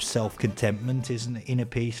bit of self-contentment, isn't it? Inner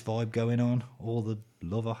peace vibe going on. All the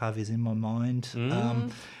love I have is in my mind.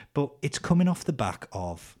 But it's coming off the back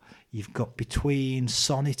of, you've got between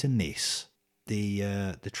Sonnet and this,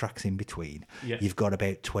 the tracks in between. Yeah. You've got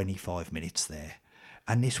about 25 minutes there.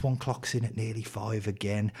 And this one clocks in at nearly 5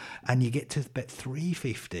 again. And you get to about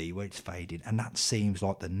 3:50 where it's fading. And that seems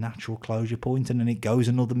like the natural closure point. And then it goes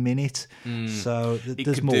another minute. So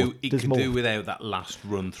there's more. It could do without that last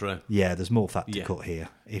run through. Yeah, there's more fat to cut here.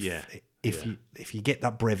 If you get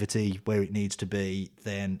that brevity where it needs to be,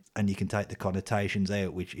 then, and you can take the connotations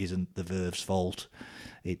out, which isn't the Verve's fault.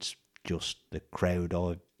 It's just the crowd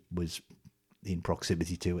I was in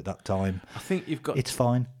proximity to at that time. I think it's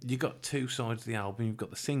fine. You've got two sides of the album. You've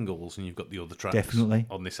got the singles and you've got the other tracks. Definitely.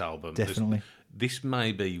 On this album. Definitely. This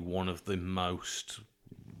may be one of the most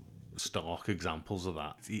stark examples of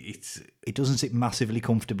that. It doesn't sit massively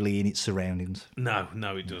comfortably in its surroundings. No,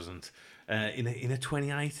 it doesn't. In a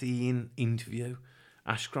 2018 interview,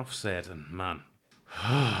 Ashcroft said, and man,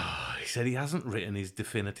 he said he hasn't written his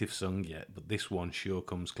definitive song yet, but this one sure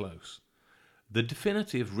comes close. The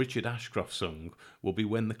definitive Richard Ashcroft song will be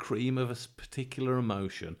when the cream of a particular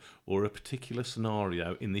emotion or a particular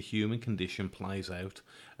scenario in the human condition plays out,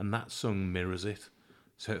 and that song mirrors it.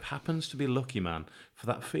 So it happens to be Lucky Man for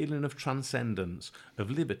that feeling of transcendence, of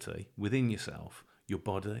liberty within yourself, your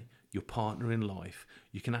body, your partner in life.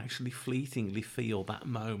 You can actually fleetingly feel that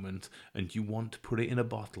moment and you want to put it in a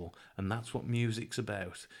bottle, and that's what music's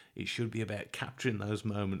about. It should be about capturing those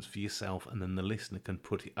moments for yourself, and then the listener can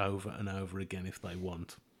put it over and over again if they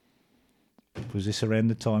want. Was this around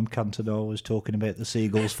the time Cantona was talking about the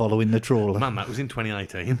seagulls following the trawler? Man, that was in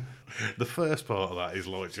 2018. The first part of that is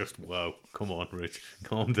like just, whoa, come on, Rich,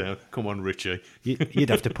 calm down. Come on, Richie. You'd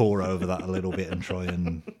have to pour over that a little bit and try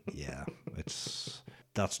and,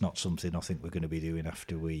 that's not something I think we're going to be doing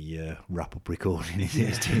after we wrap up recording.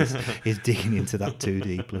 Is digging into that too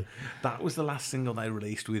deeply. That was the last single they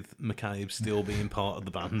released with McCabe still being part of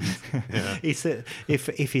the band. Yeah. He said,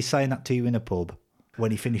 if he's saying that to you in a pub,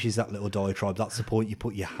 when he finishes that little diatribe, that's the point you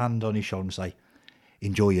put your hand on his shoulder and say,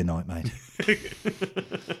 enjoy your night, mate.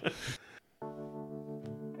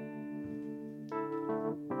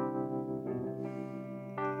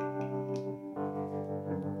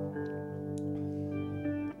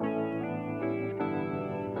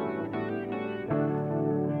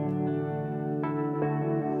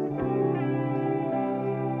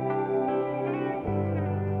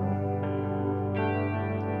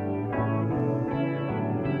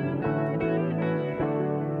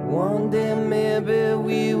 One day maybe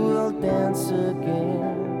we will dance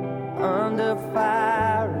again under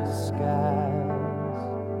fiery skies.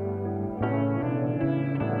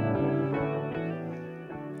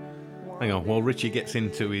 Hang on, while Richie gets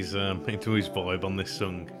into his vibe on this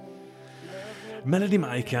song, Melody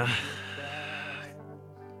Maker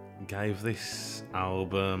gave this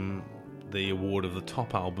album the award of the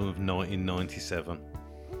top album of 1997.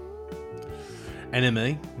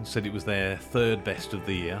 NME said it was their third best of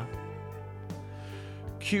the year.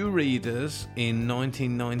 Q readers in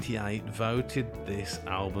 1998 voted this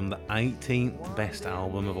album the 18th best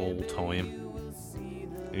album of all time.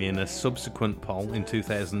 In a subsequent poll in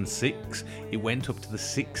 2006, it went up to the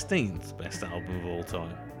 16th best album of all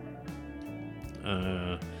time.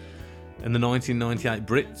 In the 1998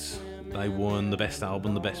 Brits, they won the best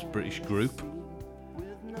album, the best British group.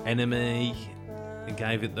 NME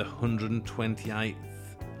gave it the 128th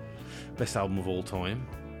best album of all time.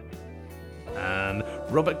 And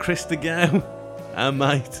Robert Christgau, our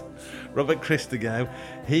mate, Robert Christgau,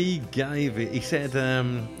 he gave it, he said,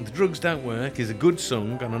 The Drugs Don't Work is a good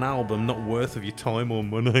song on an album not worth of your time or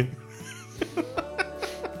money.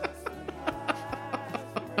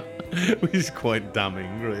 Which is quite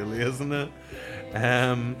damning, really, isn't it?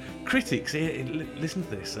 Critics, listen to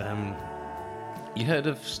this. You heard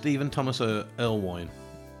of Stephen Thomas Erlewine,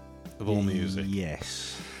 of AllMusic?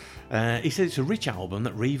 Yes. He said it's a rich album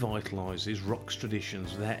that revitalises rock's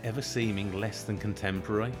traditions without ever seeming less than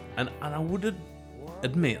contemporary. And I would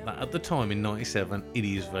admit that at the time in '97, it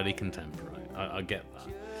is very contemporary. I get that.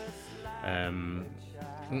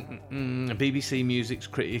 BBC Music's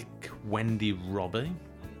critic Wendy Robbie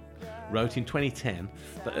wrote in 2010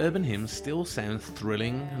 that Urban Hymns still sounds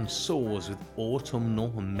thrilling and soars with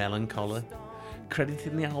autumnal and melancholy,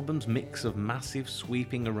 crediting the album's mix of massive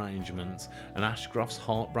sweeping arrangements and Ashcroft's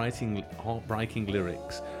heartbreaking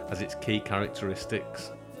lyrics as its key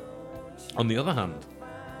characteristics. On the other hand,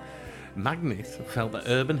 Magnet felt that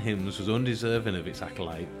Urban Hymns was undeserving of its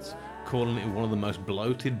accolades, calling it one of the most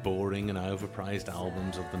bloated, boring and overpraised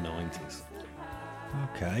albums of the 90s.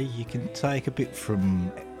 Okay, you can take a bit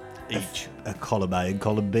from Each. a column A and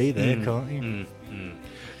column B there, can't you?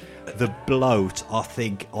 The bloat, I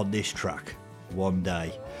think, on this track, One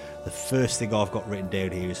Day, the first thing I've got written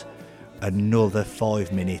down here is another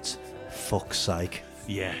 5 minutes, fuck's sake.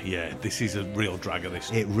 Yeah, this is a real drag of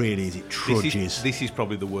this. It really is, it trudges. This is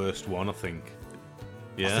probably the worst one, I think.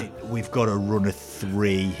 Yeah? I think we've got a run of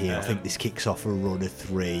 3 here. I think this kicks off a run of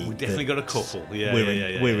 3. We definitely got a couple. Yeah,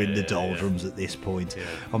 we're in the doldrums at this point. Yeah.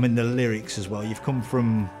 I mean, the lyrics as well. You've come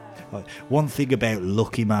from... one thing about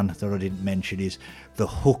Lucky Man that I didn't mention is the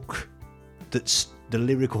hook, that's the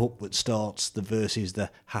lyrical hook that starts the verse is the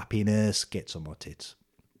happiness gets on my tits.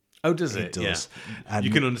 Oh, does It it? does. Yeah. And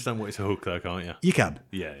You can understand what it's a hook, though, can't you? You can.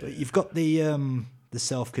 Yeah, But yeah. you've got the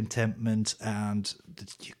self-contentment, and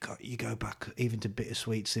you go back even to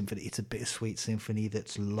Bittersweet Symphony. It's a bittersweet symphony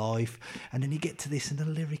that's life. And then you get to this, and the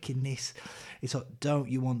lyric in this, it's like, don't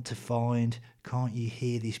you want to find, can't you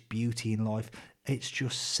hear this beauty in life? It's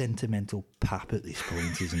just sentimental pap at this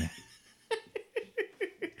point, isn't it?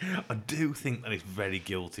 I do think that it's very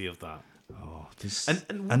guilty of that. Oh, there's, And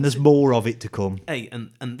and there's more of it to come. Hey, and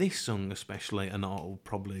this song especially, and I'll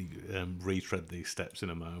probably retread these steps in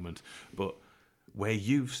a moment, but where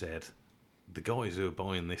you've said the guys who are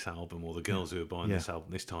buying this album or the girls who are buying Yeah. this album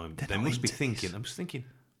this time, They're they not must be into thinking. this. I'm just thinking.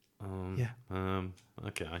 Yeah.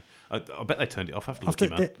 Okay. I bet they turned it off after Lucky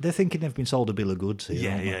Man. They're thinking they've been sold a bill of goods here.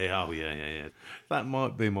 Yeah, aren't they? yeah. Oh, yeah. That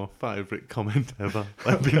might be my favourite comment ever.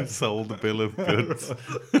 They've been sold a bill of goods.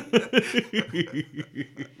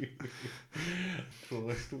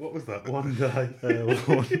 Christ, what was that? One day.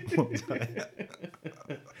 One day.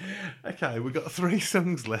 Okay, we've got 3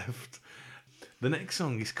 songs left. The next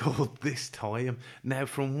song is called This Time. Now,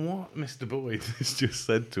 from what Mr. Boyd has just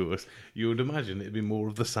said to us, you would imagine it'd be more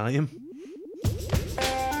of the same.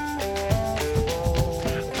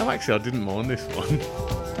 Oh, actually, I didn't mind this one.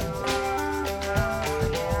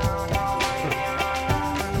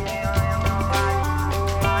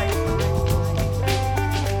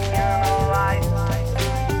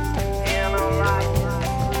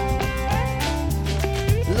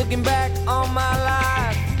 Looking back on my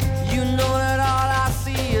life, you know that all I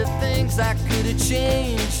see are things I could have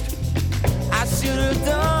changed. I should have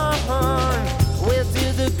done. Where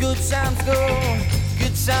did the good times go?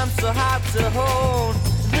 Good times so hard to hold.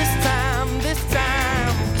 This time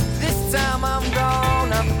I'm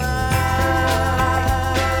gonna find.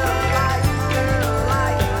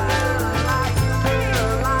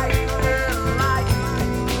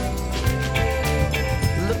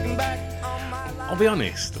 Looking back on my life. I'll be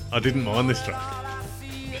honest, I didn't mind this track.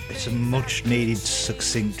 It's a much needed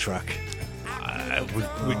succinct track.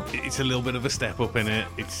 It's a little bit of a step up in it.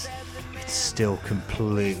 It's Still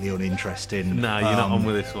completely uninteresting. no, you're not on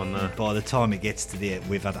with this one, no. By the time it gets to the end,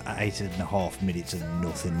 we've had 8.5 minutes of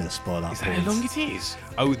nothingness by that Is point. that how long it is?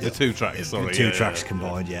 Oh, the 2 tracks, sorry. The two yeah, tracks yeah.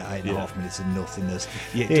 combined, 8.5 minutes of nothingness.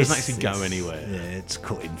 Yeah, it doesn't actually go anywhere. Yeah, it's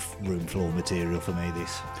cutting room floor material for me,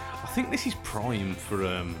 this. I think this is prime for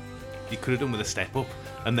you could have done with a step up,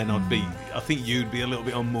 and then I think you'd be a little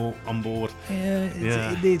bit more on board. Yeah,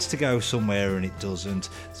 Yeah. it needs to go somewhere and it doesn't.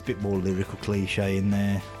 It's a bit more lyrical cliche in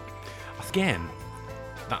there. Again,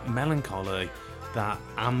 that melancholy, that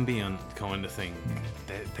ambient kind of thing,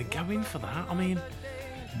 they're going for that. I mean,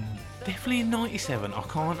 definitely in '97, I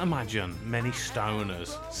can't imagine many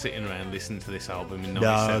stoners sitting around listening to this album in No,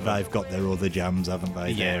 '97. they've got their other jams, haven't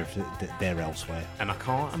they? Yeah. They're elsewhere. And I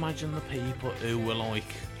can't imagine the people who were like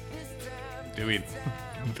doing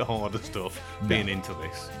the harder stuff being into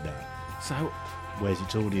this. No. So, Where's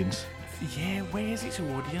its audience? yeah, where's its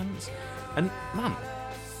audience? And man,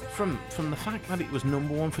 from the fact that it was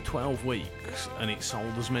 #1 for 12 weeks and it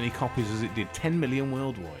sold as many copies as it did, 10 million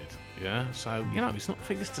worldwide. Yeah, so it's not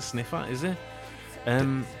figures to sniff at, is it?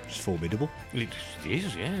 It's formidable. It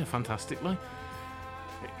is, yeah, fantastically.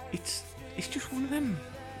 It's just one of them,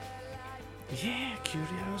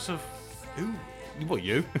 curios of What,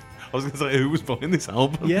 you? I was going to say, who was buying this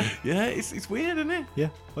album? Yeah. Yeah, it's weird, isn't it? Yeah,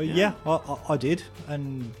 well, yeah, I did,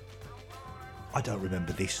 and I don't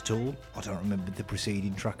remember this at all. I don't remember the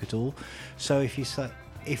preceding track at all. So if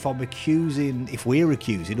we're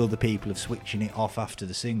accusing other people of switching it off after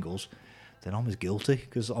the singles, then I'm as guilty,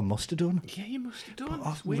 because I must have done. Yeah, you must have done. But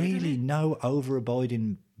I've It's weird, really isn't it? no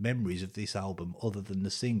over-abiding memories of this album other than the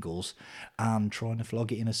singles and trying to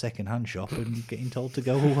flog it in a second-hand shop and getting told to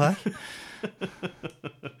go away.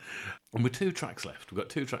 And with 2 tracks left, we've got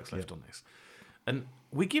 2 tracks left on this, and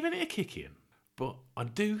we're giving it a kick in. But I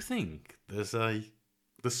do think there's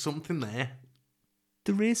something there.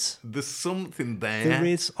 There is. There's something there. There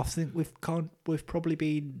is. I think we've probably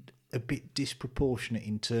been a bit disproportionate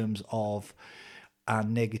in terms of our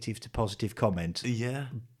negative to positive comment Yeah.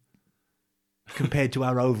 compared to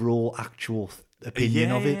our overall actual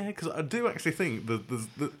opinion of it. Yeah, because I do actually think that there's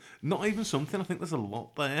not even something. I think there's a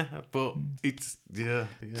lot there, but it's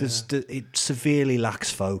It severely lacks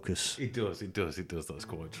focus. It does. That's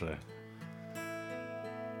quite true.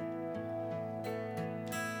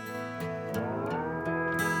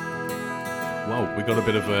 Wow, we got a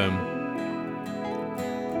bit of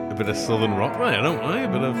southern rock there, don't we?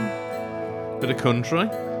 A bit of country.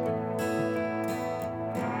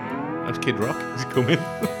 That's Kid Rock. He's coming.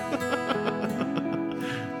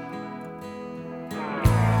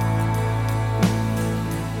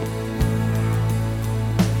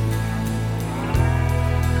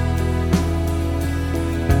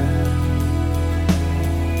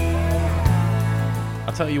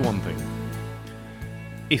 I'll tell you one thing.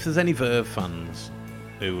 If there's any Verve fans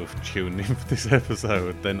who have tuned in for this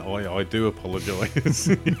episode, then I do apologise.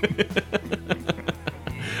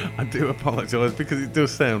 I do apologise because it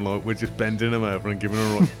does sound like we're just bending them over and giving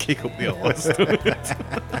them a right kick up the arse to it.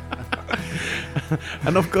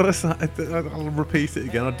 And I've got to say, I'll repeat it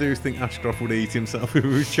again, I do think Ashcroft would eat himself if it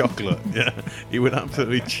was chocolate. Yeah, he would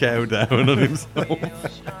absolutely chow down on himself.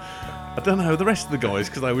 I don't know, the rest of the guys,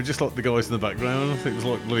 because they were just like the guys in the background. I think it was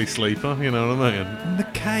like Louis Sleeper, you know what I mean?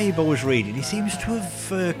 McCabe, I was reading, he seems to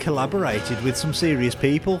have collaborated with some serious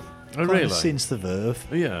people. Oh, really? Since the Verve.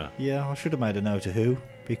 Yeah. Yeah, I should have made a note of who,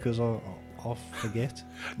 because I forget.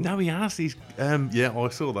 No, he has. He's yeah, I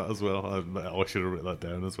saw that as well. I should have written that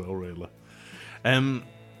down as well, really.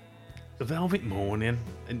 Velvet Morning,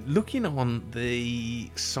 and looking on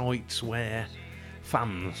the sites where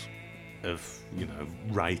fans have,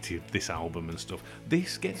 rated this album and stuff,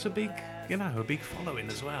 this gets a big following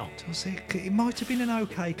as well. Does it? It might have been an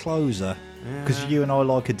okay closer, because you and I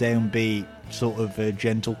like a downbeat sort of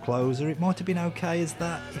gentle closer. It might have been okay as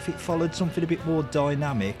that if it followed something a bit more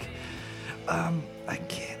dynamic.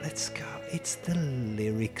 Again, let's go. It's the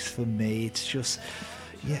lyrics for me. It's just,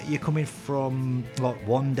 you're coming from like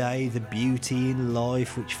One Day, the beauty in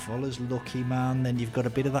life, which follows Lucky Man. Then you've got a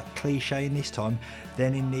bit of that cliche in this time.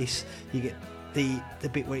 Then in this, you get the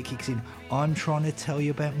bit where it kicks in. I'm trying to tell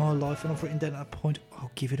you about my life, and I've written down at that point,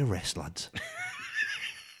 I'll give it a rest, lads.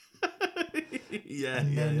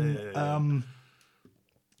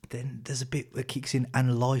 Then there's a bit that kicks in,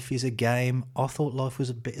 and life is a game. I thought life was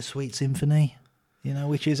a bittersweet symphony,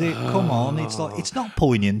 which is it. Come on, it's like, it's not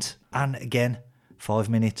poignant. And again, 5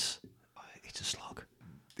 minutes, it's a slog.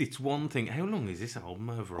 It's one thing. How long is this album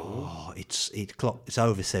overall? Oh, it's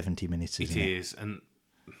over 70 minutes, isn't it? It is, and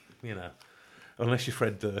unless you're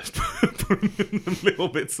Fred Durst, putting in them little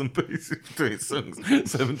bits and pieces between songs,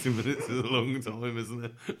 70 minutes is a long time, isn't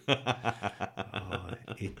it?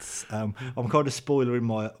 It's I'm kind of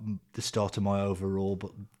spoiling the start of my overall,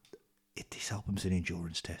 but this album's an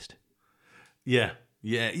endurance test. Yeah,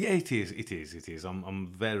 it is. I'm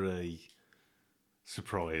very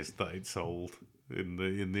surprised that it sold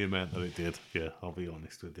in the amount that it did. Yeah, I'll be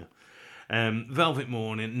honest with you. Velvet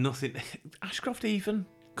Morning, nothing. Ashcroft even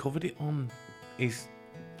covered it on his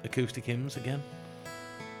acoustic hymns again.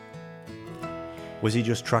 Was he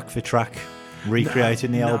just track for track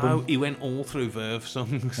recreating the album? No, he went all through Verve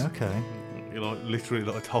songs. Okay. Literally,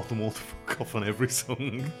 I told them all to fuck off on every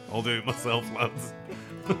song. I'll do it myself, lads.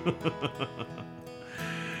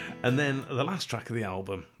 And then the last track of the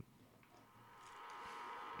album.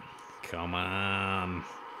 Come on.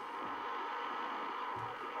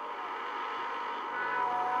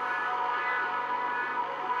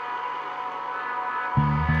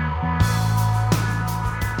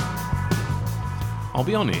 I'll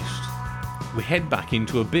be honest, we head back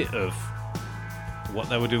into a bit of what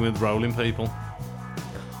they were doing with Rolling People.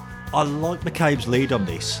 I like McCabe's lead on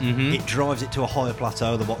this. Mm-hmm. It drives it to a higher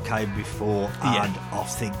plateau than what came before, and I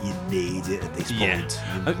think you need it at this point.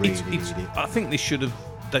 You really need it. I think they should have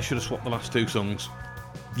swapped the last 2 songs.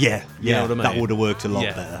 Yeah, You know what I mean? that would have worked a lot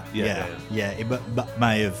Yeah, better. yeah, Yeah. It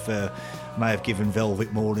may have given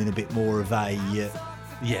Velvet Morning a bit more of a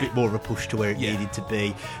bit more of a push to where it needed to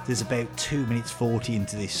be. There's about 2 minutes 40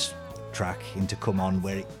 into this track, into Come On,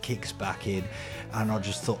 where it kicks back in, and I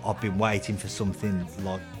just thought I've been waiting for something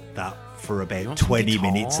like that for about 20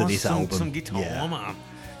 minutes of this album. Some guitar, man.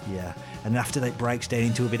 Yeah, and after that breaks down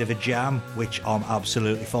into a bit of a jam, which I'm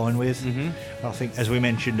absolutely fine with. Mm-hmm. I think, as we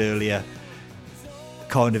mentioned earlier,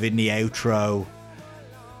 kind of in the outro,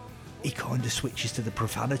 he kind of switches to the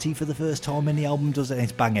profanity for the first time in the album, does it? And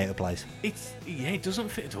it's bang out of place. It doesn't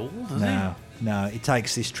fit at all, does it? No, it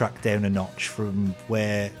takes this track down a notch from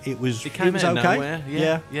where it was. It came was out of okay. nowhere.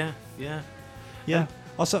 Yeah.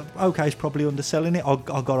 I thought okay, it's probably underselling it. I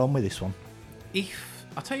got on with this one.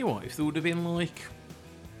 I tell you what, if there would have been like,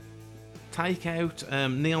 take out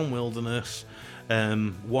Neon Wilderness,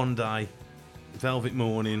 One Day, Velvet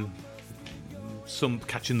Morning, some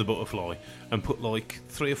Catching the Butterfly, and put like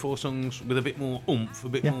 3 or 4 songs with a bit more oomph, a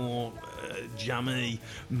bit more jammy,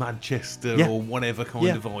 Manchester or whatever kind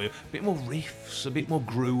of vibe, a bit more riffs, a bit more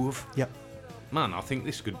groove. Yep. Man, I think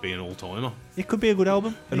this could be an all-timer. It could be a good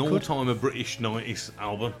album. An all-timer British 90s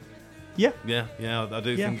album. Yeah. Yeah, I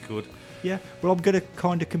do think it could. Yeah. Well, I'm going to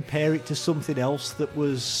kind of compare it to something else that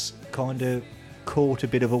was kind of caught a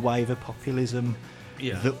bit of a wave of populism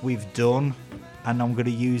that we've done, and I'm going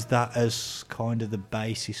to use that as kind of the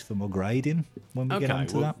basis for my grading when we get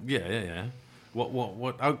onto that. Yeah.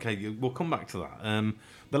 What? Okay, we'll come back to that.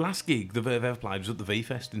 The last gig the Verve ever played was at the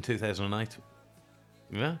V-Fest in 2008.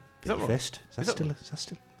 Yeah? Is that right? Fest? Is that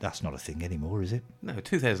still? That's not a thing anymore, is it? No,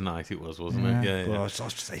 2008 it was, wasn't it? Yeah. Well, it's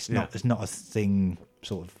not a thing.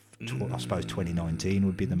 Sort of. I suppose 2019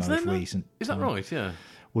 would be the most recent. Is that right? Yeah.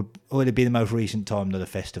 Would it be the most recent time that a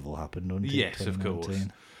festival happened? Yes, of course.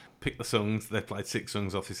 Pick the songs. They played 6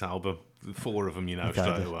 songs off this album. 4 of them,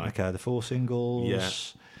 straight away. Okay, the 4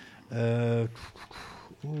 singles. Yeah.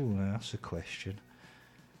 That's a question.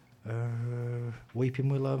 Weeping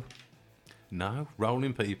Willow. No,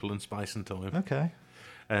 Rolling People and Space and Time. Okay.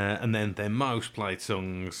 And then their most played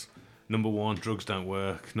songs: number 1, Drugs Don't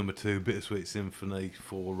Work; number 2, Bittersweet Symphony;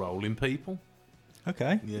 4, Rolling People.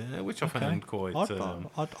 Okay. Yeah, which I found quite.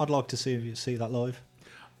 I'd like to see that live.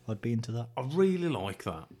 I'd be into that. I really like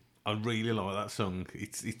that. I really like that song.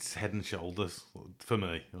 It's head and shoulders for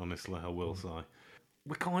me, honestly. I will say.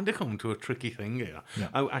 We kind of come to a tricky thing here. Yeah.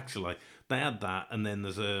 Oh, actually, they had that, and then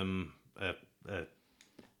there's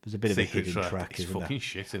There's a bit of a hidden track. It's fucking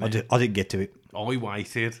shit, isn't it? it? I didn't get to it. I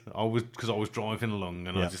waited. Because I was driving along,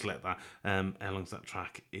 and I just let that. How long's that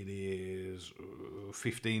track? It is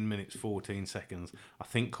 15 minutes 14 seconds. I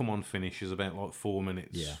think Come On Finish is about like 4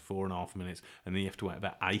 minutes, 4.5 minutes, and then you have to wait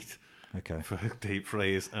about 8. Okay. For Deep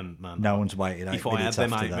Freeze, and man, no one's waited 8 minutes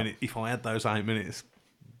after that. If I had those 8 minutes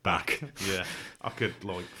back, I could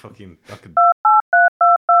I could.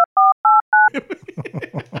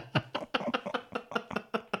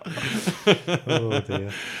 Oh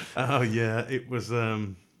dear. Oh yeah, it was.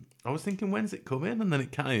 I was thinking, when's it coming? And then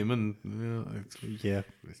it came, and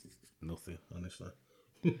it's nothing, honestly.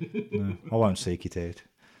 No, I won't seek it out.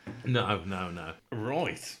 No.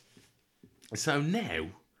 Right. So now,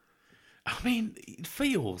 I mean, it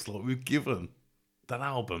feels like we've given that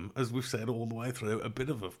album, as we've said all the way through, a bit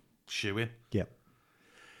of a shoe-in. Yeah.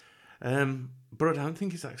 But I don't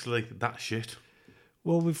think it's actually that shit.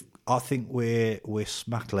 Well, I think we're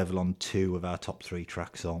smack level on 2 of our top 3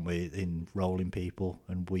 tracks, aren't we? In Rolling People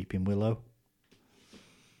and Weeping Willow.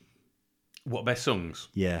 What, best songs?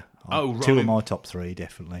 Yeah. 2 of my top 3,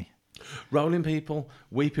 definitely. Rolling People,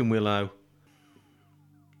 Weeping Willow.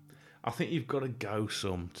 I think you've got to go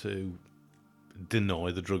some to deny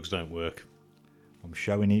the drugs don't work. I'm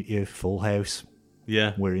showing you Full House.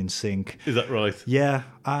 Yeah. We're in sync. Is that right? Yeah,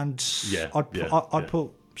 and I'd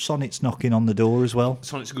put Sonnet's Knocking on the Door as well.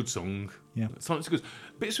 Sonnet's a good song. Yeah. Sonnet's good.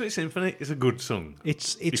 Bittersweet Symphony is a good song.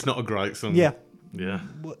 It's not a great song. Yeah. Yeah.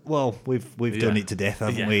 Well, we've done it to death,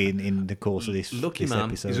 haven't we, in the course of this Lucky this Man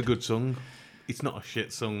episode. is a good song. It's not a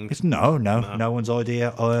shit song. It's no one's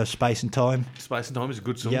idea. Space and Time. Space and Time is a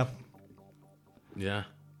good song. Yeah. Yeah.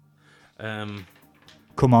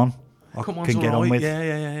 Come On. Come On's can get all on right. with.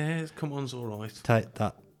 Yeah. Come On's all right. Take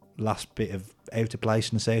that last bit of out of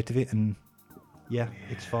placeness out of it, and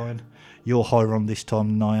it's fine. You're higher on this time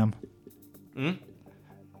than I am.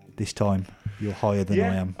 This time you're higher than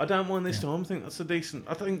I am. I don't mind this time. I think that's a decent.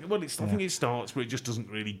 I think it starts, but it just doesn't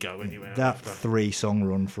really go anywhere. That 3-song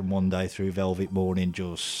run from One Day through Velvet Morning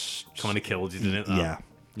just kind of killed you, didn't it? That? Yeah.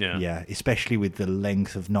 Yeah. Especially with the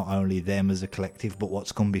length of not only them as a collective, but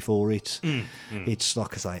what's come before it. It's,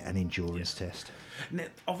 like I say, an endurance test. Now,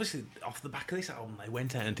 obviously, off the back of this album, they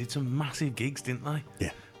went out and did some massive gigs, didn't they?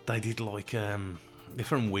 Yeah. They did like they're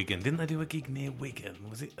from Wigan, didn't they? Do a gig near Wigan?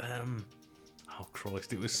 Was it? Oh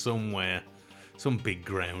Christ! It was somewhere, some big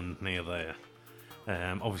ground near there.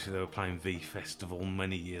 Obviously, they were playing V Festival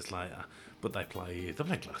many years later, but they played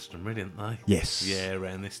Glastonbury, didn't they? Yes. Yeah,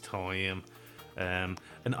 around this time. And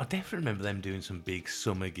I definitely remember them doing some big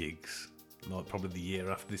summer gigs, like probably the year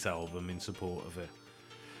after this album, in support of it.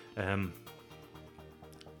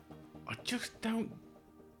 I just don't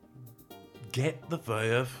get the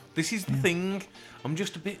verve. This is the thing. I'm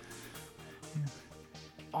just a bit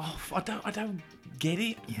off. I don't get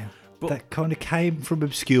it. Yeah. But That kind of came from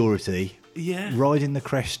obscurity, yeah. riding the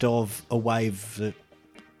crest of a wave that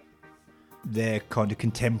their kind of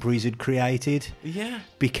contemporaries had created, Yeah.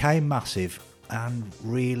 became massive and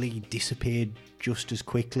really disappeared just as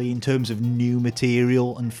quickly in terms of new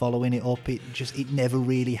material and following it up. It never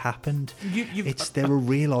really happened. They're a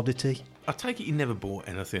real oddity. I take it you never bought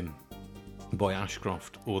anything by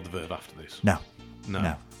Ashcroft or the Verve after this. No.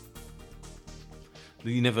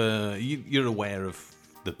 You never. You're aware of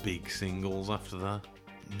the big singles after that.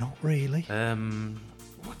 Not really.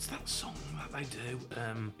 What's that song that they do?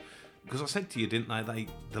 Because I said to you, didn't they?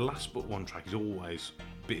 The last but one track is always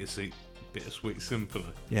Bittersweet Symphony.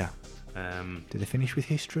 Yeah. Did they finish with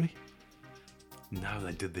History? No,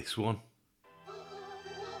 they did this one.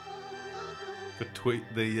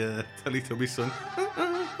 The Teletubby song.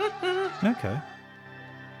 Okay.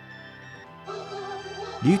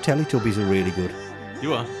 New Teletubbies are really good.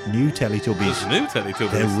 You are. New There's Teletubbies. new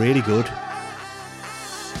Teletubbies. They're really good.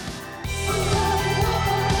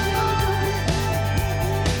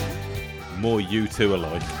 More you two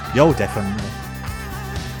alike. Yo, definitely.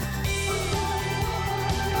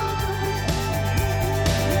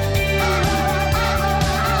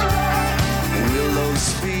 Willows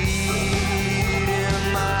feed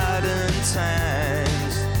in modern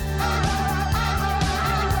times.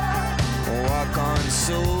 Walk on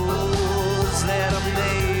souls that are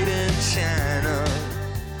made in China.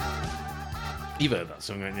 You've heard that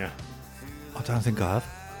song, haven't you? I don't think I have.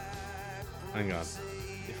 Hang on.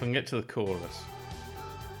 If I can get to the chorus.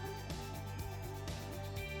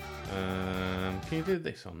 Can you do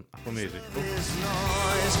this on Apple Music? Oh. Is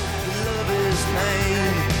noise, love is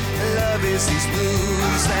pain, love is these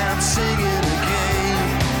blues I'm singing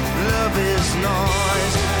again. Love is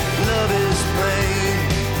noise, love is pain,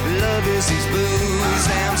 love is these blues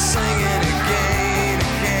I'm singing again,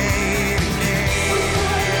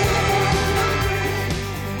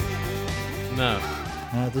 again.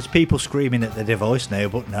 No. There's people screaming at their device now,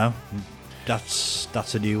 but no, that's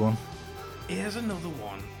a new one. Here's another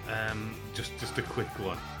one. Just a quick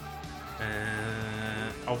one.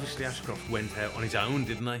 Obviously, Ashcroft went out on his own,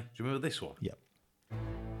 didn't they? Do you remember this one? Yep.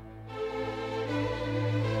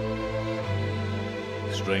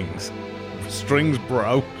 Strings,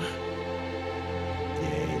 bro.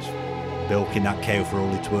 Yeah, he's milking that cow for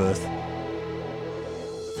all it's worth.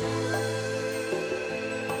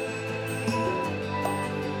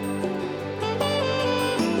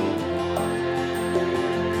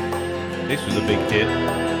 This was a big hit.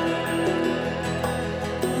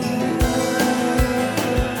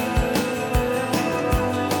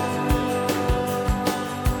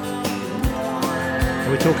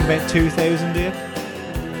 Are we talking about 2000 here?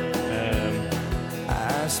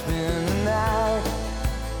 I spend the night,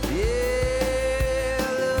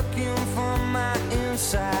 yeah, looking for my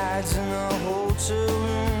insides in a hotel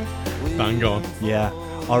room. Bang on. Yeah,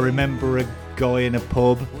 I remember a guy in a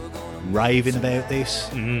pub raving about this.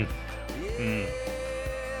 I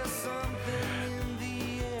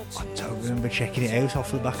don't remember checking it out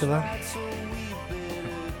off the back of that.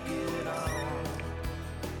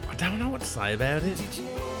 I don't know what to say about it.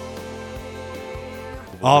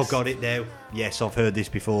 Oh, got it now. Yes, I've heard this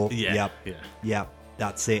before. Yeah, Yep. yeah. Yep.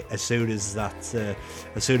 That's it. As soon as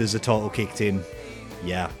the title kicked in,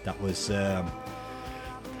 yeah, that was. There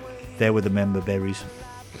were the member berries.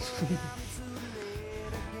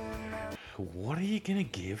 What are you gonna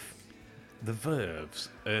give the Verve's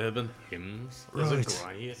Urban Hymns as a Right.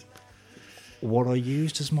 grade? What I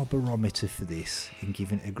used as my barometer for this in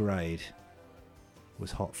giving it a grade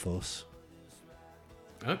was Hot Fuss,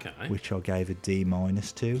 Okay. which I gave a D-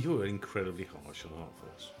 to. You were incredibly harsh on Hot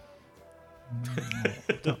Fuss.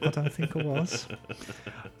 I don't think I was.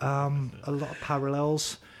 A lot of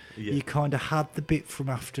parallels. Yeah. You kind of had the bit from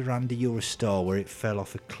After Andy You're a Star where it fell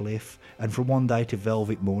off a cliff, and From One Day to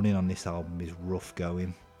Velvet Morning on this album is rough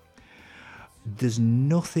going. There's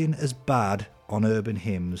nothing as bad on Urban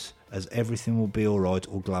Hymns as Everything Will Be Alright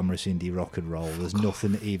or Glamorous Indie Rock and Roll. There's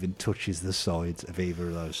nothing that even touches the sides of either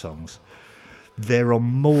of those songs. There are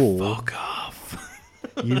more. Fuck off.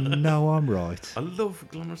 You know I'm right. I love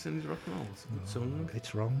Glamorous Indie Rock and Roll. It's a good song.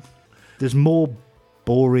 It's wrong. There's more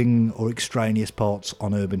boring or extraneous parts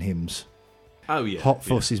on Urban Hymns. Oh, yeah. Hot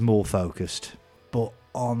Fuss is more focused. But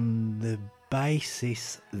on the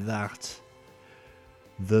basis that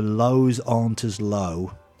the lows aren't as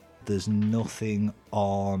low, there's nothing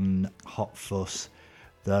on Hot Fuss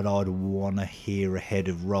that I'd want to hear ahead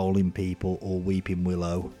of Rolling People or Weeping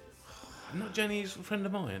Willow. Not Jenny's a friend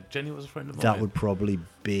of mine. Jenny was a friend of mine. That would probably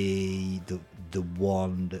be the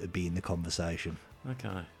one that would be in the conversation.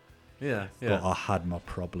 Okay. Yeah. But I had my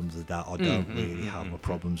problems with that. I don't really have my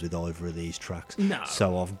problems with either of these tracks. No.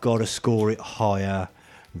 So I've got to score it higher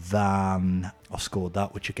than I scored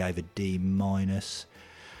that, which I gave a D-.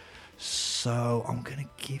 So I'm going to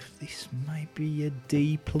give this maybe a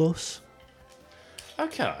D+.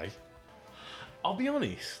 Okay. I'll be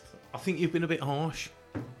honest. I think you've been a bit harsh.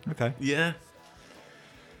 Okay. Yeah.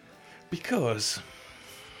 Because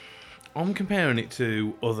I'm comparing it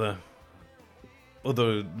to other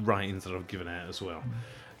ratings that I've given out as well.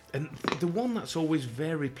 And the one that's always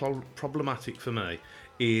very problematic for me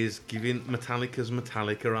is giving Metallica's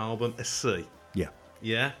Metallica album a C. Yeah.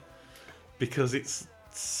 Yeah? Because it's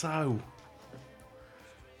so...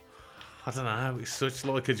 I don't know, it's such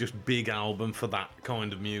like a just big album for that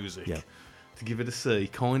kind of music. Yeah. To give it a C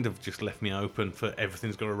kind of just left me open for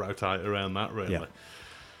everything's got to rotate around that, really. Yeah.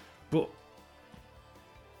 But...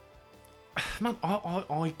 Man,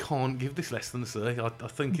 I can't give this less than a C. I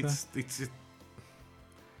think it's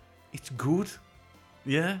good.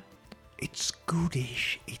 Yeah? It's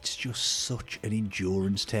goodish. It's just such an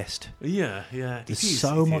endurance test. Yeah. There's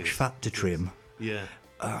so much fat to trim. Yeah.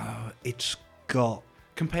 It's got...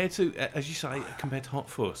 Compared to, as you say, compared to Hot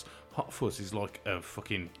Fuzz is like a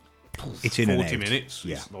fucking It's in and 40 out. minutes.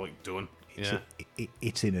 Yeah. It's like done. Yeah.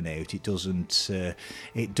 It's in and out. It doesn't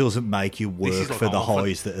make you This is work like for the half an-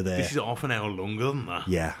 highs that are there. This is half an hour longer than that.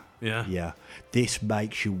 Yeah. Yeah. This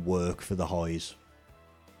makes you work for the highs.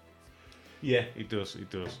 Yeah, it does.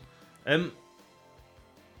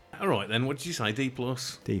 All right then. What did you say? D+.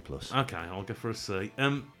 D+. Okay, I'll go for a C.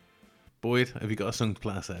 Boyd, have you got a song to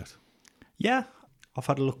play us out? Yeah. I've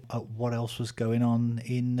had a look at what else was going on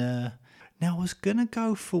in... Now, I was going to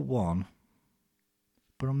go for one,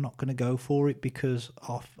 but I'm not going to go for it because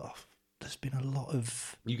there's been a lot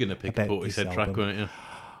of... You're going to pick a about Portishead this track, album. weren't you?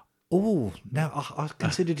 Oh, now I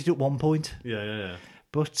considered it at one point. Yeah.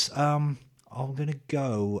 But I'm going to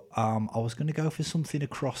go... I was going to go for something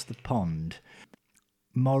across the pond.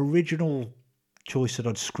 My original choice that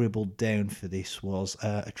I'd scribbled down for this was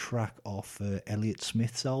a track off Elliott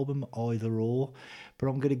Smith's album, Either Or. But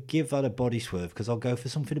I'm going to give that a body swerve because I'll go for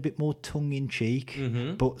something a bit more tongue-in-cheek,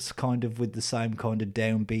 but it's kind of with the same kind of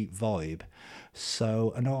downbeat vibe.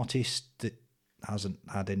 So an artist that hasn't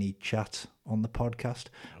had any chat on the podcast,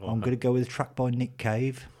 I'm going to go with a track by Nick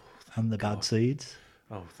Cave and the Bad Seeds.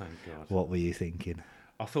 Oh, thank God. What were you thinking?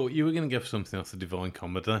 I thought you were going to go for something off the Divine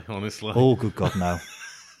Comedy, honestly. Oh, good God, no.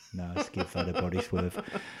 No, let's give that a body swerve.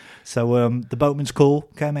 So, The Boatman's Call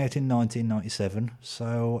came out in 1997.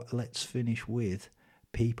 So, let's finish with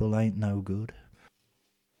People Ain't No Good.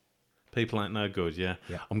 People Ain't No Good, yeah.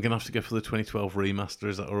 Yeah. I'm going to have to go for the 2012 remaster,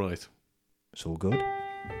 is that all right? It's all good.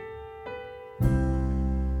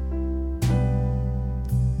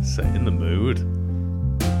 Set in the mood.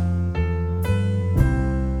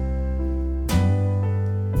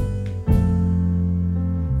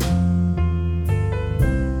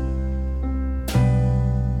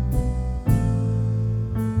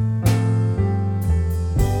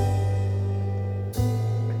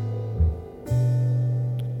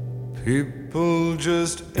 People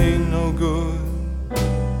just ain't no good.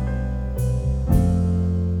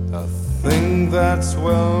 I think that's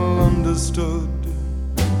well understood.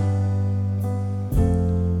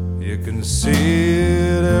 You can see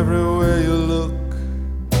it everywhere you look.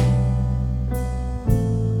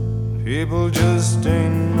 People just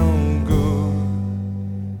ain't no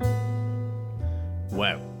good.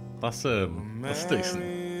 Wow. That's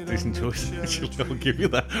decent choice, actually. I'll give you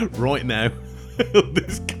that right now.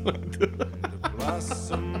 This kind of...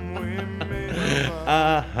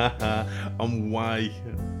 I'm way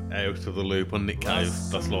out of the loop on Nick Cave.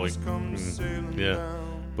 That's like, yeah.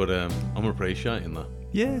 But I'm appreciating that.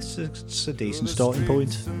 Yeah, it's a decent starting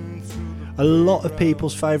point. A lot of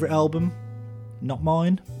people's favourite album. Not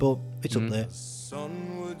mine, but it's up there.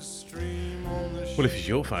 Well, if it's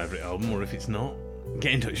your favourite album, or if it's not,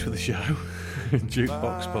 get in touch with the show.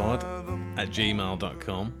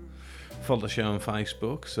 jukeboxpod@gmail.com. Follow the show on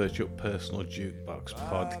Facebook, search up Personal Jukebox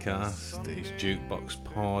Podcast. It's Jukebox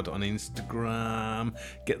Pod on Instagram.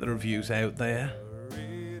 Get the reviews out there.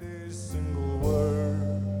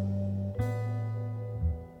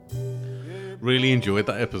 Really enjoyed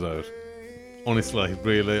that episode. Honestly,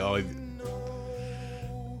 really, I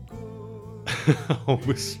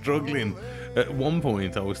was struggling. At one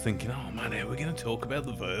point, I was thinking, oh man, how are we going to talk about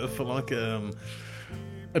the Verve for like a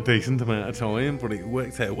decent amount of time? But it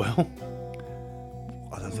worked out well.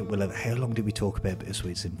 I don't think we'll ever. How long did we talk about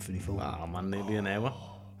Bittersweet Symphony for? Oh man, nearly an hour.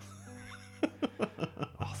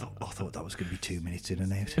 I thought that was going to be 2 minutes in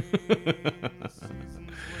and out.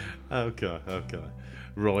 Okay.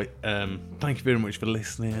 Right, thank you very much for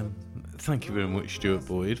listening. Thank you very much, Stuart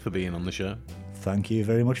Boyd, for being on the show. Thank you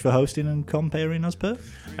very much for hosting and comparing us, Per.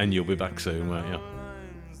 And you'll be back soon, won't you?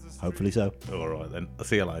 Hopefully so. Alright then, I'll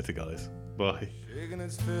see you later, guys. Bye. Shaking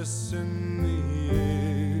its fists in the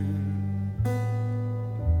air.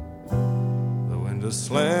 The wind has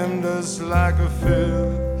slammed us like a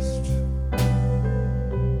fist.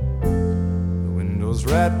 The windows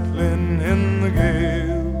rattling in the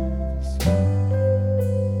gales,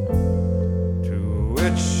 to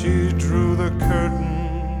which she drew the curtains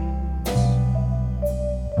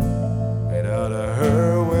made out of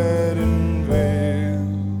her wedding veil.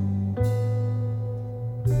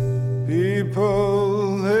 People